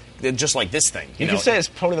this just like this thing. You could say it's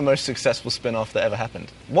probably the most successful spin-off that ever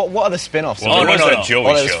happened. What are the spin-offs? Well, there was that Joey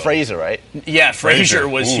there was show. Fraser, right? Yeah, Frasier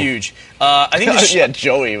was huge. I think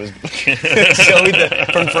Joey was Joey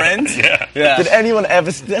from Friends. Yeah. Has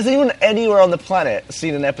anyone anywhere on the planet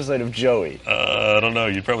seen an episode of Joey? I don't know.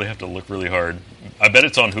 You'd probably have to look really hard. I bet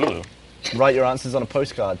it's on Hulu. Write your answers on a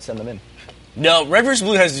postcard. Send them in. No, Red vs.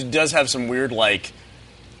 Blue does have some weird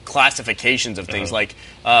classifications of things. They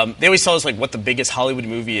always tell us what the biggest Hollywood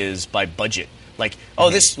movie is by budget.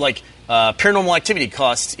 This Paranormal Activity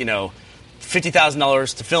cost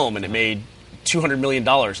 $50,000 to film and it made $200 million,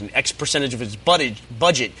 and X percentage of its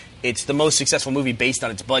budget, it's the most successful movie based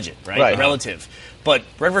on its budget, right? Relative. But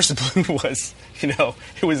Red vs. Blue was,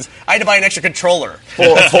 it was, I had to buy an extra controller.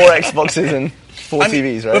 Four Xboxes and 4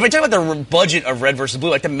 TVs, right? If I talk about the budget of Red vs.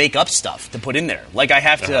 Blue, I have to make up stuff to put in there. Like, I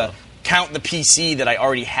have to count the PC that I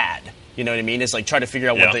already had. You know what I mean? It's like try to figure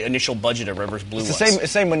out what the initial budget of Red vs. Blue was. It's the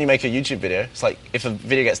same when you make a YouTube video. It's like if a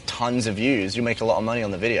video gets tons of views, you make a lot of money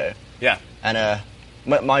on the video. Yeah. And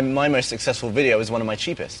my most successful video is one of my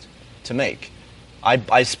cheapest to make.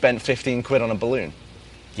 I spent 15 quid on a balloon.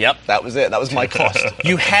 Yep. That was it. That was my cost.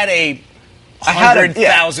 You had a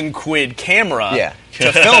 100,000 quid camera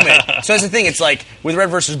to film it. So that's the thing. It's like with Red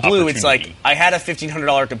vs. Blue, it's like I had a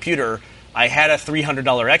 $1,500 computer, I had a $300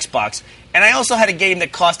 Xbox, and I also had a game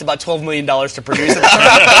that cost about $12 million to produce. So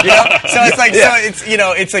it's like,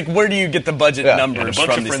 it's like, where do you get the budget numbers and a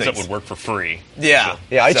bunch from of friends things? that would work for free. Yeah,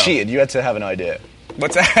 I cheated. You had to have an idea.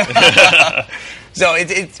 What's that? So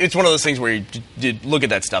it's one of those things where you look at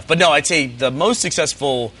that stuff. But no, I'd say the most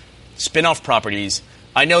successful spin-off properties.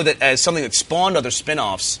 I know that as something that spawned other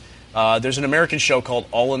spin-offs, there's an American show called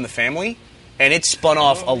All in the Family. And it spun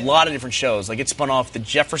off a lot of different shows. Like, it spun off The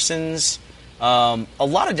Jeffersons, a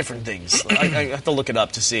lot of different things. I have to look it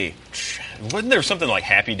up to see. Wasn't there something like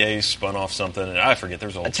Happy Days spun off something? And I forget.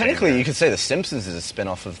 There's a whole technically, you could say The Simpsons is a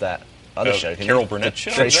spin-off of that other show. Carol Burnett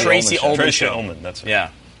show? Tracy Ullman Tracy show. Ullman, that's it.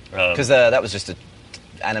 Yeah. Because that was just an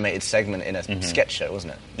animated segment in a sketch show,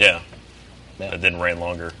 wasn't it? Yeah. It then ran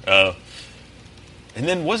longer. And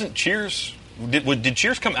then wasn't Cheers... Did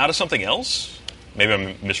Cheers come out of something else? Maybe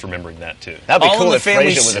I'm misremembering that too. That'd be cool if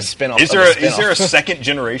Frasier was a spin-off. Is there a second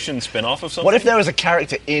generation spin-off of something? What if there was a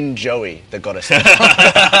character in Joey that got a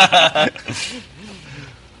spin-off?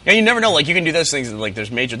 Yeah, you never know. Like, you can do those things. Like,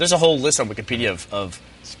 there's a whole list on Wikipedia of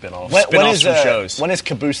spin-offs. Spin-offs from shows. When is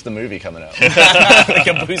Caboose the movie coming out?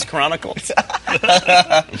 Caboose Chronicles.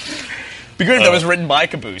 Be great if that was written by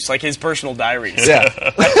Caboose, like his personal diaries.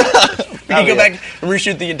 Yeah. We can go back and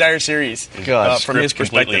reshoot the entire series from his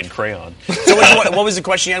completely perspective. in crayon. So what was the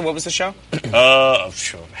question you had? What was the show?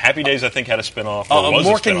 Happy Days, I think, had a spin-off.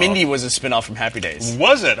 Mork and Mindy was a spin-off from Happy Days.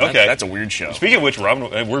 Was it? Okay. That's a weird show. Speaking of which,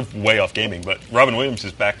 we're way off gaming, but Robin Williams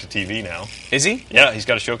is back to TV now. Is he? Yeah, he's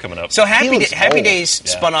got a show coming up. So Happy Days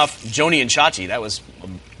spun off Joni and Chachi. That was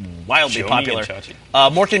wildly popular.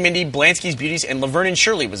 Mork and Mindy, Blansky's Beauties, and Laverne and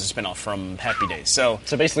Shirley was a spin-off from Happy Days. So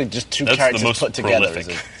basically just two That's characters the most put together.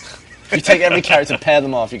 prolific. If you take every character, pair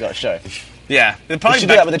them off, you got a show. Yeah. You should do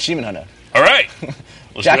that with Achievement Hunter. All right.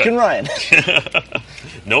 Jack and Ryan.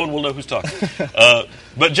 No one will know who's talking.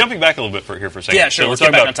 But jumping back a little bit for a second. Yeah, sure. So let's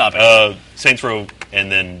we're get talking back about on topic. Saints Row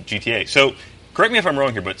and then GTA. So correct me if I'm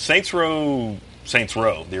wrong here, but Saints Row,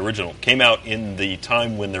 the original, came out in the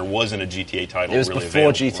time when there wasn't a GTA title. It was really before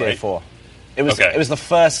available, GTA right? 4. It was the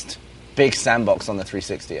first big sandbox on the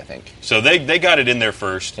 360, I think. So they got it in there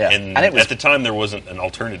first, and it was, at the time there wasn't an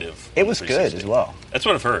alternative. It was good as well. That's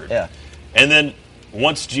what I've heard. Yeah. And then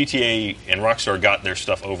once GTA and Rockstar got their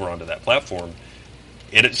stuff over onto that platform,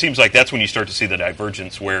 it seems like that's when you start to see the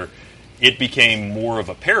divergence where it became more of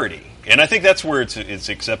a parody. And I think that's where it's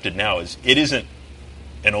accepted now, is it isn't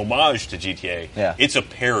an homage to GTA. Yeah. It's a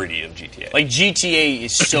parody of GTA. Like, GTA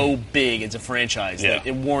is so big as a franchise that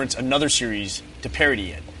it warrants another series to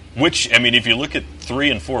parody it. Which, I mean, if you look at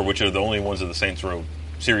 3 and 4, which are the only ones of the Saints Row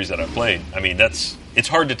series that I've played, I mean, it's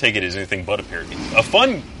hard to take it as anything but a parody. A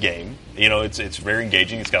fun game, it's very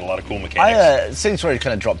engaging. It's got a lot of cool mechanics. Saints Row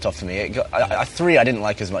kind of dropped off for me. 3 I didn't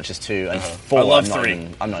like as much as 2, and 4 I love I'm 3.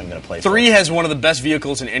 I'm not even going to play 3 4. has one of the best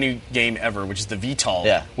vehicles in any game ever, which is the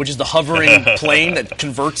VTOL, which is the hovering plane that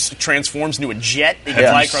transforms into a jet that can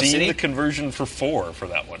fly across the Have you city. seen the conversion for 4 for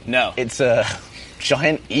that one? No. It's a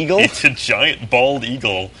giant eagle. It's a giant bald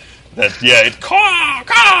eagle. That it caw.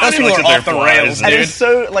 Those people are off the rails, and dude.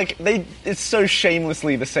 it's so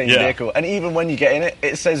shamelessly the same vehicle, and even when you get in it,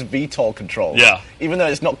 it says VTOL control. Yeah, even though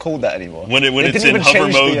it's not called that anymore. When it's in hover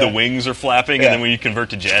mode, the wings are flapping, and then when you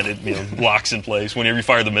convert to jet, it locks in place. Whenever you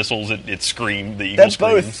fire the missiles, it screams. The eagle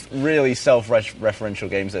screams. Both really self-referential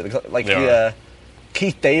games, though. Like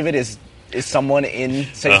Keith David is someone in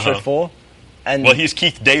Saints Row 4, and he's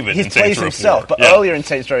Keith David. He in plays Saints Row himself, 4. but earlier in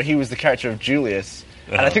Saints Row, he was the character of Julius.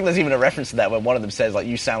 And I think there's even a reference to that where one of them says, like,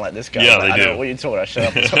 you sound like this guy. Yeah, like, they do. What are you talking about?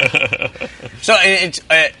 Shut up. So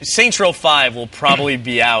Saints Row 5 will probably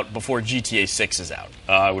be out before GTA 6 is out.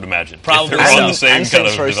 I would imagine. Probably. If they're on the same and kind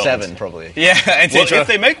Saints of Row development. 7, probably. Yeah, and well, if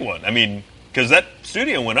they make one. I mean, because that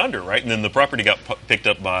studio went under, right? And then the property got picked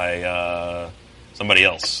up by somebody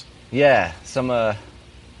else. Yeah, some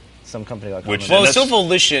company like that. Well, it's still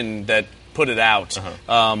Volition that put it out.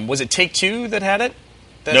 Was it Take-Two that had it?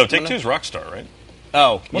 No, Take-Two's Rockstar, right?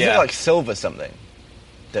 Oh, Wasn't it like Silver something?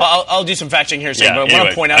 I'll do some fact checking here in a second, but I want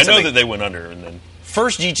to point out something. I know that they went under, and then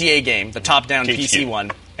first GTA game, the top-down PC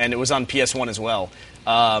one, and it was on PS1 as well,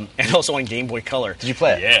 and also on Game Boy Color. Did you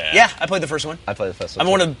play it? Yeah, I played the first one. I played the first one. I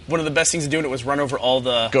mean, one of the best things of doing it was run over all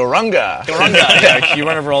the Garunga. Yeah, you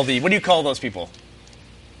run over all the. What do you call those people?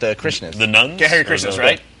 The Krishnas. The nuns? Yeah, Hare Krishnas,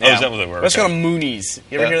 right? Oh, is that what they were? Let's go to Moonies.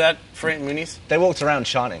 You ever hear that, Frank? Moonies? They walked around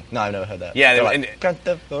chanting. No, I've never heard that. Yeah, Grand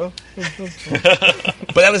Theft Auto.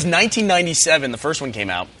 But that was 1997, the first one came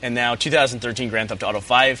out, and now 2013 Grand Theft Auto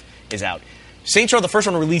 5 is out. Saints Row, the first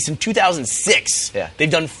one, released in 2006. Yeah. They've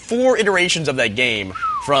done 4 iterations of that game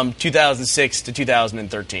from 2006 to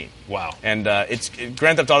 2013. Wow. And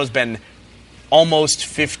Grand Theft Auto's been almost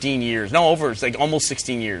 15 years. No, it's like almost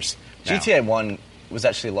 16 years now. GTA 1 was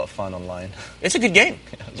actually a lot of fun online. It's a good game.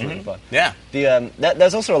 Yeah, it was really fun. Yeah.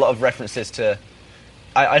 There's also a lot of references to...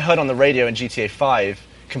 I heard on the radio in GTA 5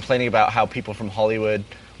 complaining about how people from Hollywood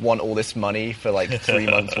want all this money for like 3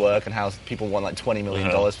 months' work, and how people want like $20 million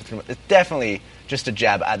for 3 months. It's definitely just a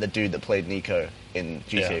jab at the dude that played Nico in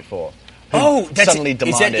GTA 4. Oh, suddenly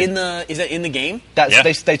demanded. Is that in the game?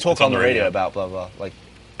 They talk on the radio about blah blah. Like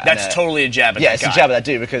that's totally a jab at that guy. Yeah, it's a jab at that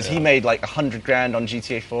dude because he made like $100,000 on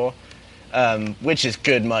GTA 4, which is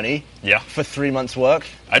good money. Yeah. For 3 months' work,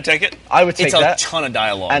 I'd take it. I would take that. It's a ton of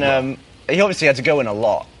dialogue. And he obviously had to go in a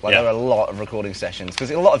lot. Like there were a lot of recording sessions because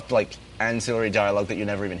a lot of like ancillary dialogue that you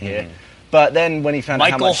never even hear. But then when he found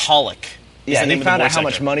out how much Hollick. He found out how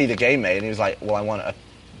much money the game made, and he was like, "Well, I want a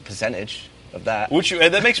percentage of that."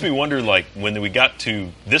 That makes me wonder, like, when we got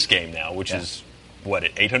to this game now, which is what,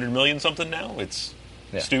 800 million something now? It's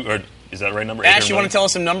or is that the right number? Ash, you want to tell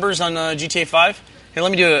us some numbers on GTA 5? Hey,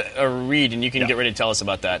 let me do a read, and you can get ready to tell us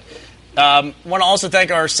about that. Want to also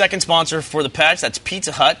thank our second sponsor for the patch. That's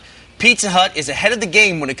Pizza Hut. Pizza Hut is ahead of the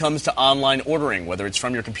game when it comes to online ordering, whether it's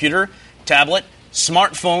from your computer, tablet,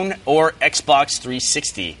 smartphone, or Xbox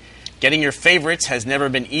 360. Getting your favorites has never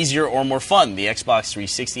been easier or more fun. The Xbox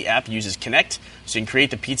 360 app uses Kinect, so you can create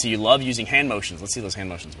the pizza you love using hand motions. Let's see those hand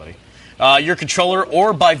motions, buddy. Your controller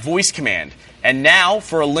or by voice command. And now,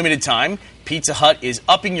 for a limited time, Pizza Hut is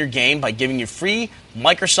upping your game by giving you free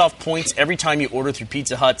Microsoft points every time you order through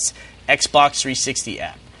Pizza Hut's Xbox 360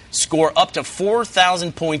 app. Score up to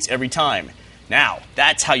 4,000 points every time. Now,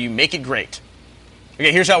 that's how you make it great.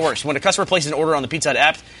 Okay, here's how it works. When a customer places an order on the Pizza Hut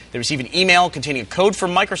app, they receive an email containing a code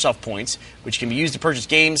from Microsoft Points, which can be used to purchase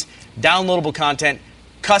games, downloadable content,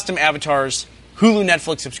 custom avatars, Hulu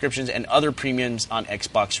Netflix subscriptions, and other premiums on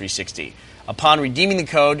Xbox 360. Upon redeeming the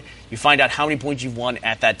code, you find out how many points you've won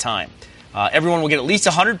at that time. Everyone will get at least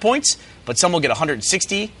 100 points, but some will get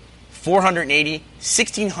 160, 480,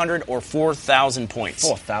 1,600, or 4,000 points.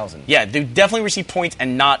 4,000? Yeah, they definitely receive points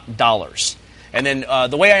and not dollars. And then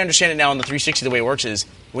the way I understand it now on the 360, the way it works is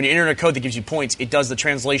when you enter a code that gives you points, it does the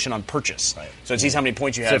translation on purchase. Right. So it sees how many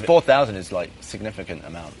points you have. So 4,000 is like a significant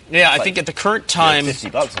amount. Yeah, I think at the current time...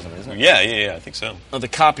 $50 or something, isn't it? Yeah, I think so. The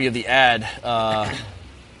copy of the ad...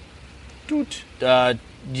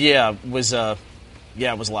 was a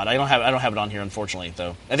lot. I don't have it on here, unfortunately,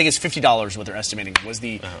 though. I think it's $50 what they're estimating was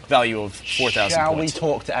the value of 4,000 points. Shall we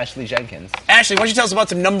talk to Ashley Jenkins? Ashley, why don't you tell us about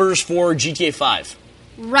some numbers for GTA 5?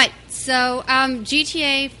 Right. So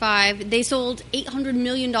GTA 5, they sold $800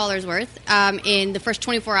 million worth in the first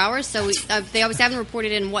 24 hours. So they obviously haven't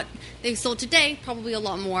reported in what they sold today, probably a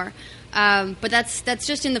lot more. But that's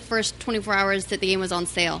just in the first 24 hours that the game was on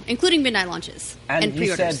sale, including midnight launches and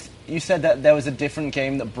pre-orders. You said that there was a different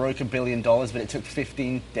game that broke $1 billion, but it took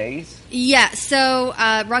 15 days? Yeah, so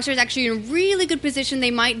Rockstar is actually in a really good position.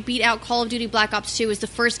 They might beat out Call of Duty Black Ops 2 as the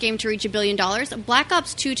first game to reach $1 billion. Black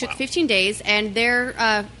Ops 2 took 15 days, and their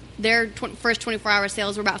first 24-hour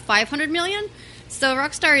sales were about 500 million. So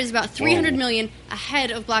Rockstar is about 300 million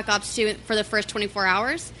ahead of Black Ops 2 for the first 24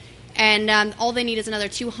 hours. And all they need is another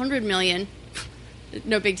 200 million.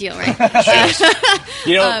 No big deal, right?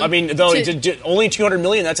 I mean, though, only 200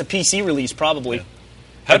 million, that's a PC release, probably. Yeah.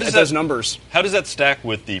 How does those numbers? How does that stack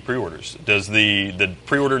with the pre-orders? Does the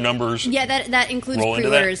pre-order numbers? Yeah, that includes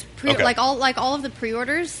pre-orders. Like all of the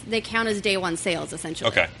pre-orders, they count as day one sales, essentially.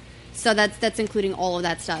 Okay. So that's including all of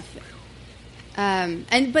that stuff.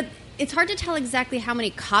 But it's hard to tell exactly how many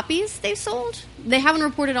copies they've sold. They haven't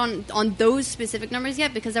reported on those specific numbers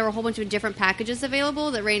yet because there were a whole bunch of different packages available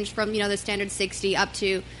that ranged from the standard 60 up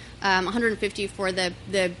to 150 for the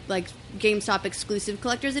like GameStop exclusive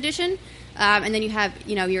collector's edition, and then you have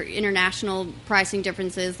your international pricing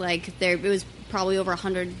differences. Like it was probably over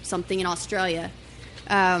 100 something in Australia.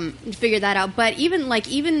 Figure that out, but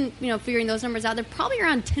even figuring those numbers out, they're probably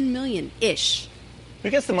around 10 million ish. Who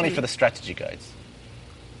gets the money for the strategy guides?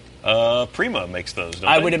 Prima makes those.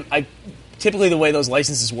 Don't they? typically the way those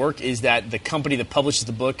licenses work is that the company that publishes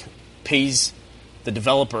the book pays the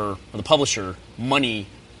developer or the publisher money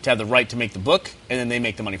to have the right to make the book, and then they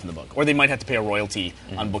make the money from the book. Or they might have to pay a royalty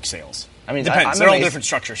on book sales. I mean, depends. They're all different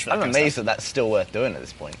structures for that. I'm amazed that that's still worth doing at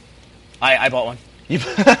this point. I bought one.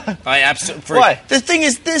 I absolutely. Why? The thing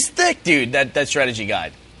is this thick, dude. That strategy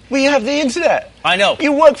guide. Well, you have the internet. I know.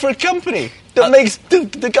 You work for a company that makes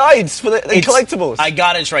the guides for the collectibles. I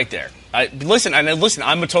got it. It's right there. Listen.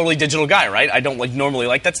 I'm a totally digital guy, right? I don't normally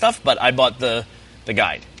like that stuff, but I bought the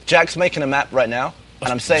guide. Jack's making a map right now, and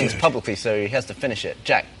I'm saying this publicly, so he has to finish it.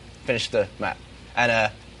 Jack, finish the map,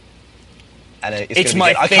 and it's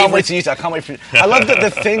my favorite. I can't wait to use it. I can't wait for. I love that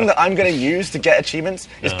the thing that I'm going to use to get achievements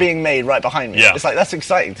is being made right behind me. Yeah. It's like that's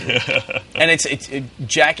exciting to me. And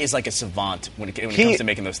Jack is like a savant when it comes to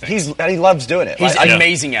making those things. He loves doing it. He's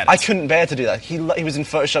amazing at it. I couldn't bear to do that. He was in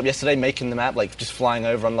Photoshop yesterday making the map, like just flying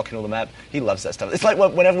over, unlocking all the map. He loves that stuff. It's like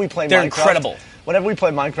whenever we play They're Minecraft. incredible. Whenever we play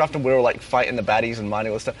Minecraft and we're all like fighting the baddies and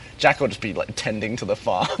mining all this stuff, Jack will just be like tending to the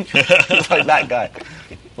farm. He's like that guy,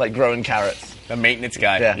 like growing carrots. The maintenance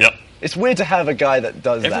guy. Yeah. Yep. It's weird to have a guy that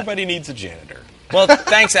does that. Everybody needs a janitor. Well,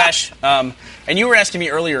 thanks, Ash. And you were asking me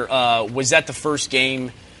earlier, was that the first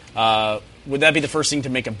game? Would that be the first thing to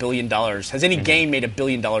make $1 billion? Has any game made $1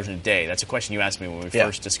 billion in a day? That's a question you asked me when we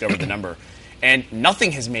first discovered the number. And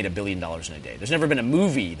nothing has made $1 billion in a day. There's never been a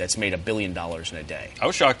movie that's made $1 billion in a day. I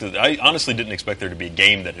was shocked that I honestly didn't expect there to be a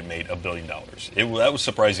game that had made $1 billion. That was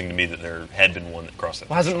surprising to me that there had been one that crossed that.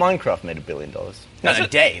 Well, hasn't Minecraft made $1 billion? Not in a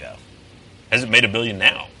day, though. Has it made $1 billion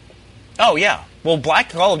now? Oh, yeah. Well,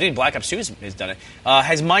 Call of Duty Black Ops 2 has done it.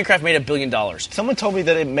 Has Minecraft made $1 billion? Someone told me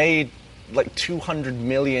that it made like $200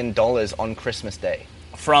 million on Christmas Day.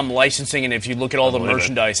 From licensing, and if you look at all the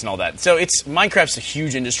merchandise and all that. So Minecraft's a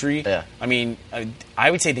huge industry. Yeah. I mean,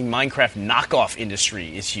 I would say the Minecraft knockoff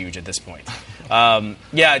industry is huge at this point.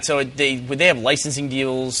 So they have licensing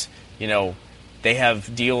deals, they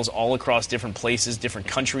have deals all across different places, different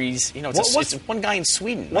countries. It's one guy in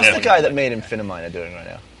Sweden. What's the guy that made Infiniminer doing right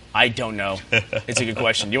now? I don't know. It's a good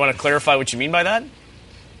question. Do you want to clarify what you mean by that?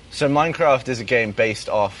 So Minecraft is a game based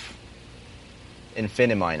off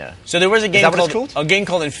Infiniminer. So there was a game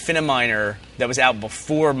called Infiniminer that was out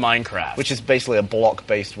before Minecraft, which is basically a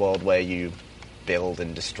block-based world where you build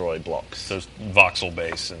and destroy blocks. So it's voxel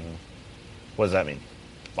base and what does that mean?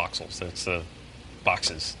 Voxels. It's the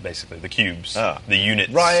boxes, basically, the cubes, the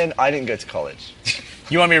units. Ryan, I didn't go to college.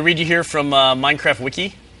 You want me to read you here from Minecraft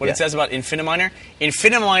Wiki? What it says about Infiniminer?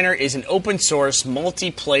 Infiniminer is an open-source,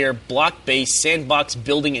 multiplayer, block-based sandbox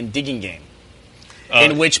building and digging game.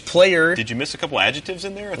 In which player... Did you miss a couple adjectives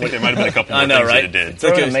in there? I think there might have been a couple more things that it did. It's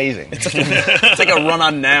like amazing. It's like a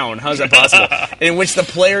run-on noun. How is that possible? In which the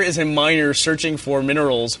player is a miner searching for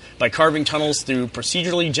minerals by carving tunnels through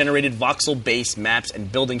procedurally generated voxel-based maps and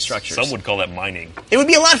building structures. Some would call that mining. It would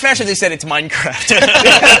be a lot faster if they said it's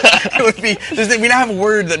Minecraft. It would be. We don't have a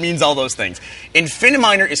word that means all those things.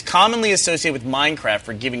 Infiniminer is commonly associated with Minecraft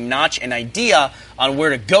for giving Notch an idea on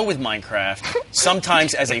where to go with Minecraft,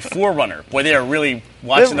 sometimes as a forerunner. Boy, they are really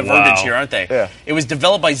watching the verbiage here, aren't they? Yeah. It was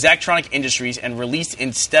developed by Zachtronic Industries and released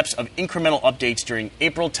in steps of incremental updates during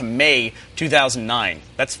April to May 2009.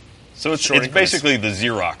 So it's basically the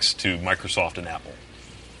Xerox to Microsoft and Apple.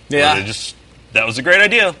 Yeah. That was a great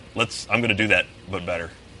idea. I'm going to do that, but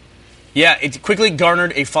better. Yeah, it quickly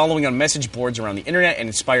garnered a following on message boards around the internet and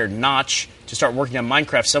inspired Notch to start working on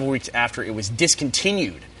Minecraft several weeks after it was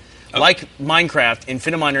discontinued. Like Minecraft,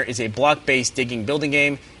 Infiniminer is a block-based digging building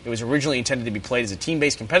game. It was originally intended to be played as a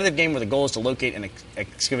team-based competitive game where the goal is to locate and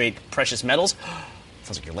excavate precious metals.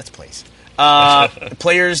 Sounds like your Let's Plays.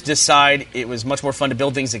 Players decide it was much more fun to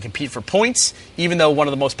build things that compete for points, even though one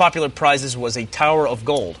of the most popular prizes was a Tower of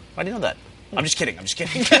Gold. I didn't know that. I'm just kidding. We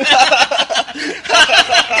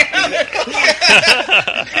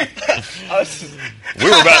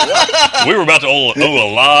were about to owe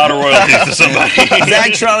a lot of royalties to somebody.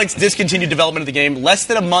 Zachtronics discontinued development of the game less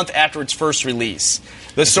than a month after its first release.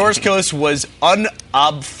 The source code was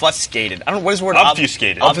unobfuscated. I don't know, what is the word?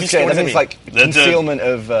 Obfuscated. Obfuscated. That means like concealment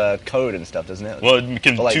of code and stuff, doesn't it? Well,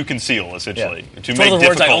 to conceal, essentially. Yeah. It's one of the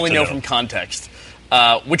words I only know from context.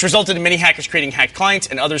 Which resulted in many hackers creating hacked clients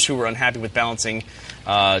and others who were unhappy with balancing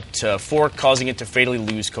to fork, causing it to fatally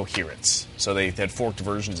lose coherence. So they had forked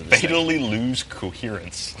versions of this Fatally lose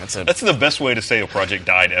coherence. That's the best way to say a project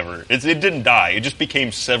died ever. It didn't die. It just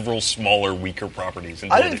became several smaller, weaker properties.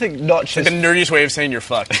 I don't think Notch has... It's like the nerdiest way of saying you're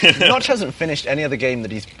fucked. Notch hasn't finished any other game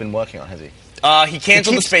that he's been working on, has he? He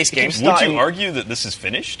canceled the space game. Would you argue that this is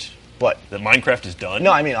finished? What? That Minecraft is done?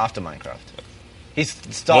 No, I mean after Minecraft. He's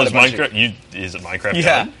started Minecraft. Is it Minecraft?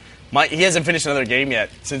 Yeah, done? he hasn't finished another game yet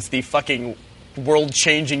since the fucking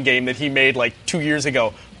world-changing game that he made like 2 years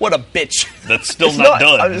ago. What a bitch. That's still not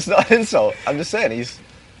done. It's not an insult. I'm just saying he's...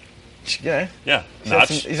 Yeah. He's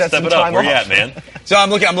had step it up. Where you at, man? So I'm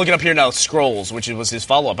looking up here now. Scrolls, which was his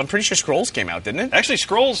follow-up. I'm pretty sure Scrolls came out, didn't it? Actually,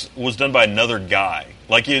 Scrolls was done by another guy.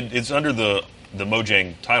 Like it's under the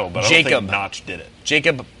Mojang title, but I don't think Notch did it.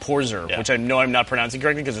 Jacob Porzer, which I know I'm not pronouncing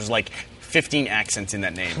correctly because there's like 15 accents in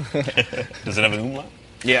that name. Does it have an umlaut?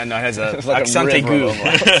 Yeah, no, it has a like accent aigu.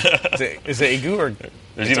 Is it aigu or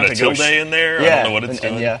there's even a tilde in there? Yeah. I don't know what it's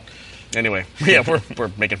doing. Yeah. Anyway,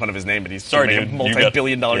 we're making fun of his name, but he's sorry, a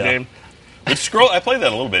multi-billion-dollar game. But Scroll, I played that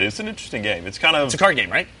a little bit. It's an interesting game. It's a card game,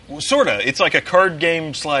 right? Sorta. It's like a card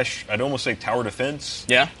game / I'd almost say tower defense.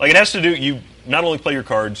 Yeah. Like it has to do. You not only play your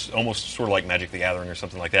cards, almost sort of like Magic the Gathering or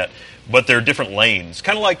something like that, but there are different lanes.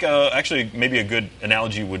 Kind of like actually maybe a good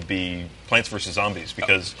analogy would be Plants vs Zombies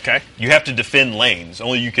because you have to defend lanes.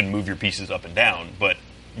 Only you can move your pieces up and down, but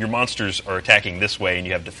your monsters are attacking this way, and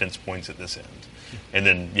you have defense points at this end. And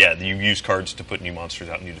then, you use cards to put new monsters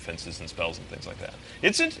out, new defenses and spells and things like that.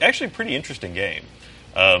 It's actually a pretty interesting game.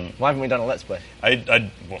 Why haven't we done a Let's Play? On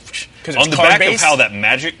the back of how that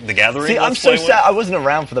Magic the Gathering See, I'm Let's so Play sad went. I wasn't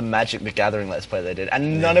around for the Magic the Gathering Let's Play they did,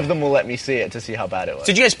 and none of them will let me see it to see how bad it was.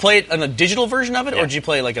 So did you guys play it on a digital version of it, or did you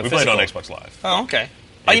play like a physical? We played it on Xbox Live. Oh, okay.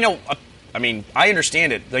 I mean, I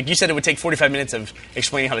understand it. Like you said, it would take 45 minutes of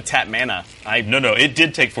explaining how to tap mana. No, it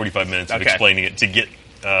did take 45 minutes of explaining it to get...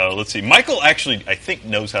 let's see. Michael actually, I think,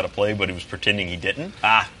 knows how to play, but he was pretending he didn't.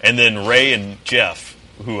 And then Ray and Jeff,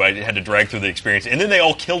 who I had to drag through the experience, and then they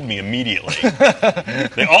all killed me immediately.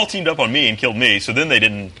 They all teamed up on me and killed me, so then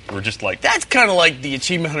they were just like... That's kind of like the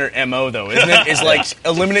Achievement Hunter MO, though, isn't it? It's like,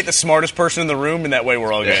 eliminate the smartest person in the room, and that way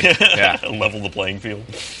we're all good. Yeah. Level the playing field.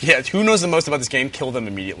 Yeah, who knows the most about this game, kill them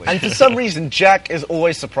immediately. And for some reason, Jack is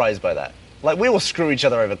always surprised by that. Like, we will screw each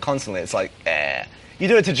other over constantly. It's like, You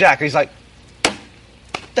do it to Jack, and he's like...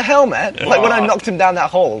 The hell, man! Like when I knocked him down that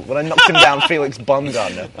hole, when I knocked him down Felix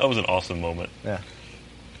Baumgartner. That was an awesome moment. Yeah.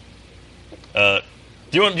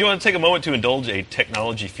 Do you want to take a moment to indulge a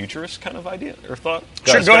technology futurist kind of idea or thought?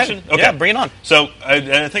 Sure, go ahead. Okay. Yeah, bring it on. So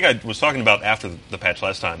I think I was talking about after the patch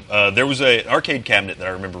last time. There was an arcade cabinet that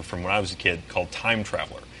I remember from when I was a kid called Time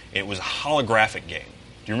Traveler. It was a holographic game.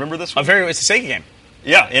 Do you remember this one? It's a Sega game.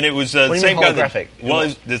 Yeah, and it was the same guy.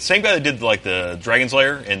 The same guy that did like the Dragon's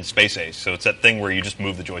Lair and Space Ace. So it's that thing where you just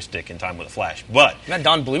move the joystick in time with a flash. But isn't that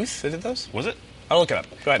Don Bluth that did those? Was it? I'll look it up.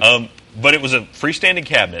 Go ahead. But it was a freestanding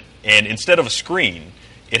cabinet, and instead of a screen,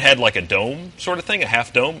 it had like a dome sort of thing, a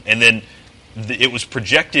half dome, and then it was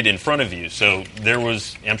projected in front of you. So there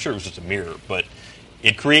was, I'm sure it was just a mirror, but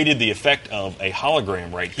it created the effect of a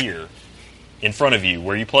hologram right here in front of you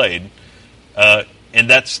where you played. And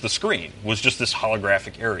that's the screen, was just this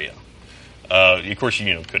holographic area. Of course,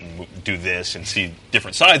 you couldn't do this and see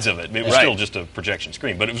different sides of it. It was still just a projection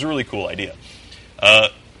screen, but it was a really cool idea.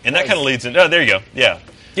 And that kind of leads in... Oh, there you go. Yeah.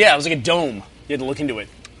 Yeah, it was like a dome. You had to look into it.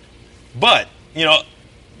 But,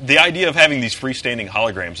 the idea of having these freestanding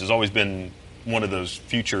holograms has always been one of those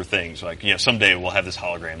future things. Like, someday we'll have this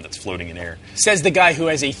hologram that's floating in air. Says the guy who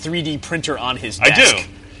has a 3D printer on his desk. I do.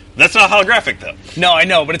 That's not holographic, though. No, I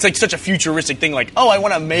know, but it's like such a futuristic thing. Like, I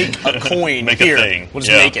want to make a coin here. A thing. We'll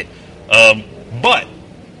just make it. But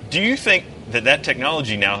do you think that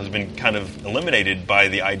technology now has been kind of eliminated by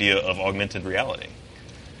the idea of augmented reality?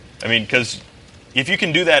 I mean, because if you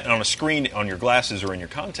can do that on a screen on your glasses or in your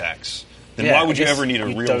contacts, then why would you ever need a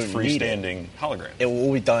real freestanding hologram? It will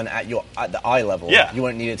all be done at the eye level. Yeah. You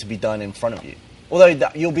won't need it to be done in front of you.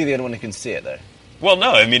 Although you'll be the only one who can see it, though. Well,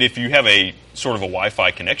 no. I mean, if you have a sort of a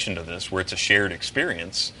Wi-Fi connection to this where it's a shared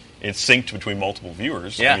experience, it's synced between multiple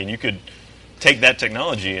viewers. Yeah. I mean, you could take that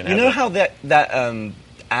technology and how that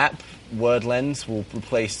app, WordLens, will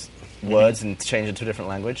replace words and change it to a different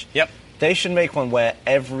language? Yep. They should make one where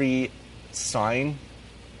every sign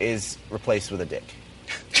is replaced with a dick.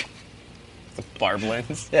 The barb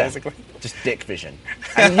lens, basically. Just dick vision.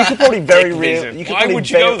 And you could probably very real. Why would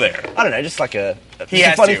you go there? I don't know, just like a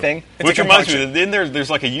funny thing. Which reminds me, then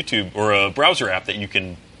there's like a YouTube or a browser app that you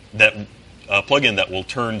can plug-in that will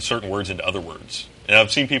turn certain words into other words. And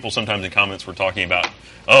I've seen people sometimes in comments were talking about,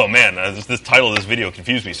 oh man, this title of this video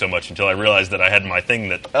confused me so much until I realized that I had my thing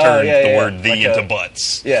that turned the word "the" into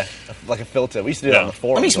butts. Yeah, like a filter. We used to do that on the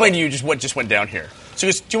forum. Let me explain to you just what just went down here. So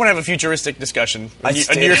do you want to have a futuristic discussion? A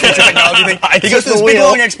near future technology thing? He goes through this big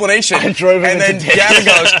long explanation, and then Gavin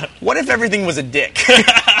goes, what if everything was a dick?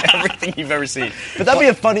 Everything you've ever seen. But that'd be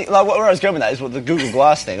a funny, like where I was going with that is what the Google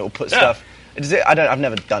Glass thing, it will put stuff, I've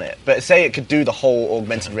never done it, but say it could do the whole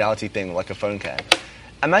augmented reality thing like a phone can.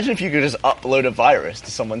 Imagine if you could just upload a virus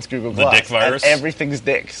to someone's Google Glass. The dick virus? And everything's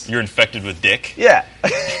dicks. You're infected with dick? Yeah.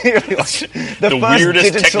 The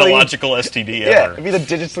weirdest technological STD ever. Yeah, it'd be the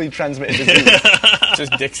digitally transmitted disease.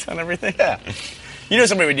 Just dicks on everything? Yeah. You know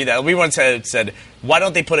somebody would do that. We once had said, why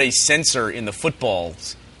don't they put a sensor in the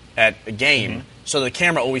footballs at a game so the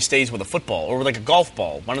camera always stays with a football or with like a golf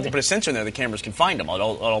ball? Why don't they put a sensor in there the cameras can find them at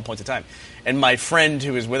all points of time? And my friend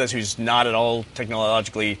who is with us, who's not at all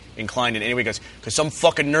technologically inclined in any way, goes, because some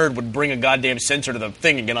fucking nerd would bring a goddamn sensor to the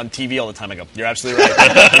thing and get on TV all the time. I go, you're absolutely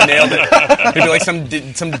right. You nailed it. It'd be like some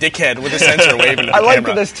dickhead with a sensor waving at the I like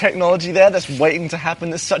camera. that there's technology there that's waiting to happen.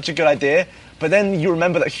 That's such a good idea. But then you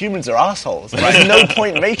remember that humans are assholes. There's no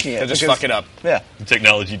point making it. They'll just fuck it up. Yeah.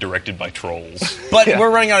 Technology directed by trolls. But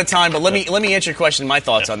we're running out of time. But let me answer your question. My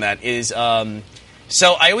thoughts on that is,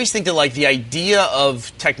 so I always think that like the idea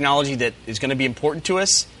of technology that is going to be important to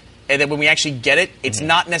us, and that when we actually get it, it's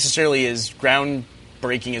not necessarily as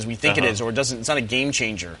groundbreaking as we think it is, or it's not a game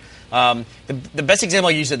changer. The best example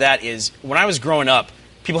I use of that is when I was growing up,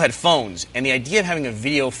 people had phones, and the idea of having a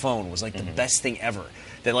video phone was like the best thing ever.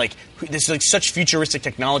 That like this is like such futuristic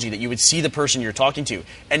technology that you would see the person you're talking to,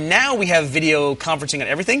 and now we have video conferencing on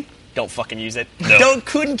everything. Don't fucking use it. No.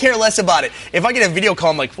 Couldn't care less about it. If I get a video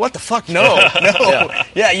call, I'm like, what the fuck? No.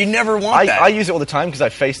 Yeah, you never want that. I use it all the time because I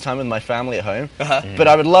FaceTime with my family at home. But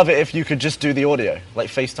I would love it if you could just do the audio,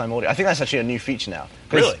 like FaceTime audio. I think that's actually a new feature now.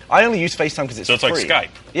 Really? I only use FaceTime because it's free. So it's like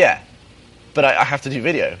Skype? Yeah. But I have to do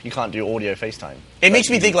video. You can't do audio FaceTime. It makes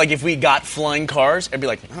me think, like, if we got flying cars, I'd be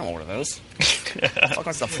like, I don't want one of those. Fuck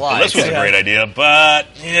wants to fly. Well, this was a great idea, but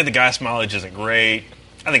the gas mileage isn't great.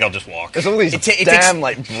 I think I'll just walk. There's all these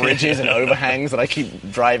like bridges and overhangs that I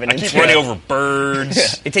keep driving into. I keep running over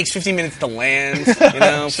birds. It takes 15 minutes to land. You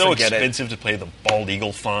know, so expensive to pay the bald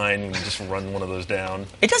eagle fine and just run one of those down.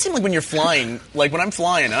 It does seem like when you're flying, like when I'm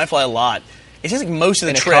flying, and I fly a lot, it seems like most of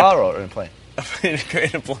the trip. In a car or in a plane?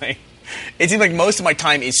 in a plane. It seems like most of my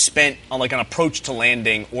time is spent on like an approach to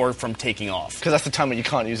landing or from taking off. Because that's the time when you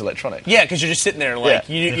can't use electronics. Yeah, because you're just sitting there like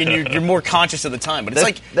you're more conscious of the time. But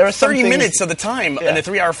it's there are 30 minutes of the time in a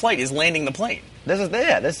 3-hour flight is landing the plane.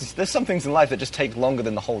 There's some things in life that just take longer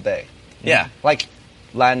than the whole day. Yeah. Like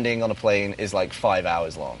landing on a plane is like 5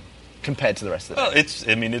 hours long compared to the rest of the day.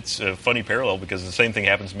 Well, it's a funny parallel because the same thing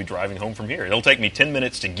happens to me driving home from here. It'll take me 10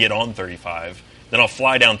 minutes to get on 35, then I'll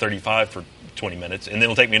fly down 35 for 20 minutes, and then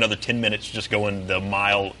it'll take me another 10 minutes just going the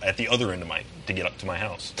mile at the other end of to get up to my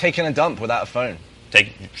house. Taking a dump without a phone.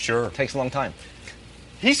 Sure. Takes a long time.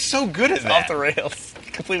 He's so good at that. Off the rails.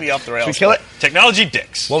 Completely off the rails. Should we kill it? Technology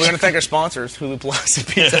dicks. Well, we want to thank our sponsors, Hulu Plus and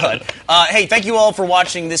Pizza Hut. Hey, thank you all for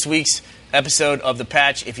watching this week's episode of The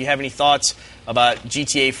Patch. If you have any thoughts about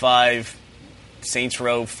GTA 5, Saints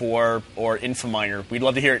Row 4, or Infominer, we'd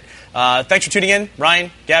love to hear it. Thanks for tuning in.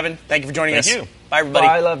 Ryan, Gavin, thank you for joining us. Thank you. Bye, everybody.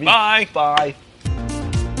 Bye, love you. Bye. Bye.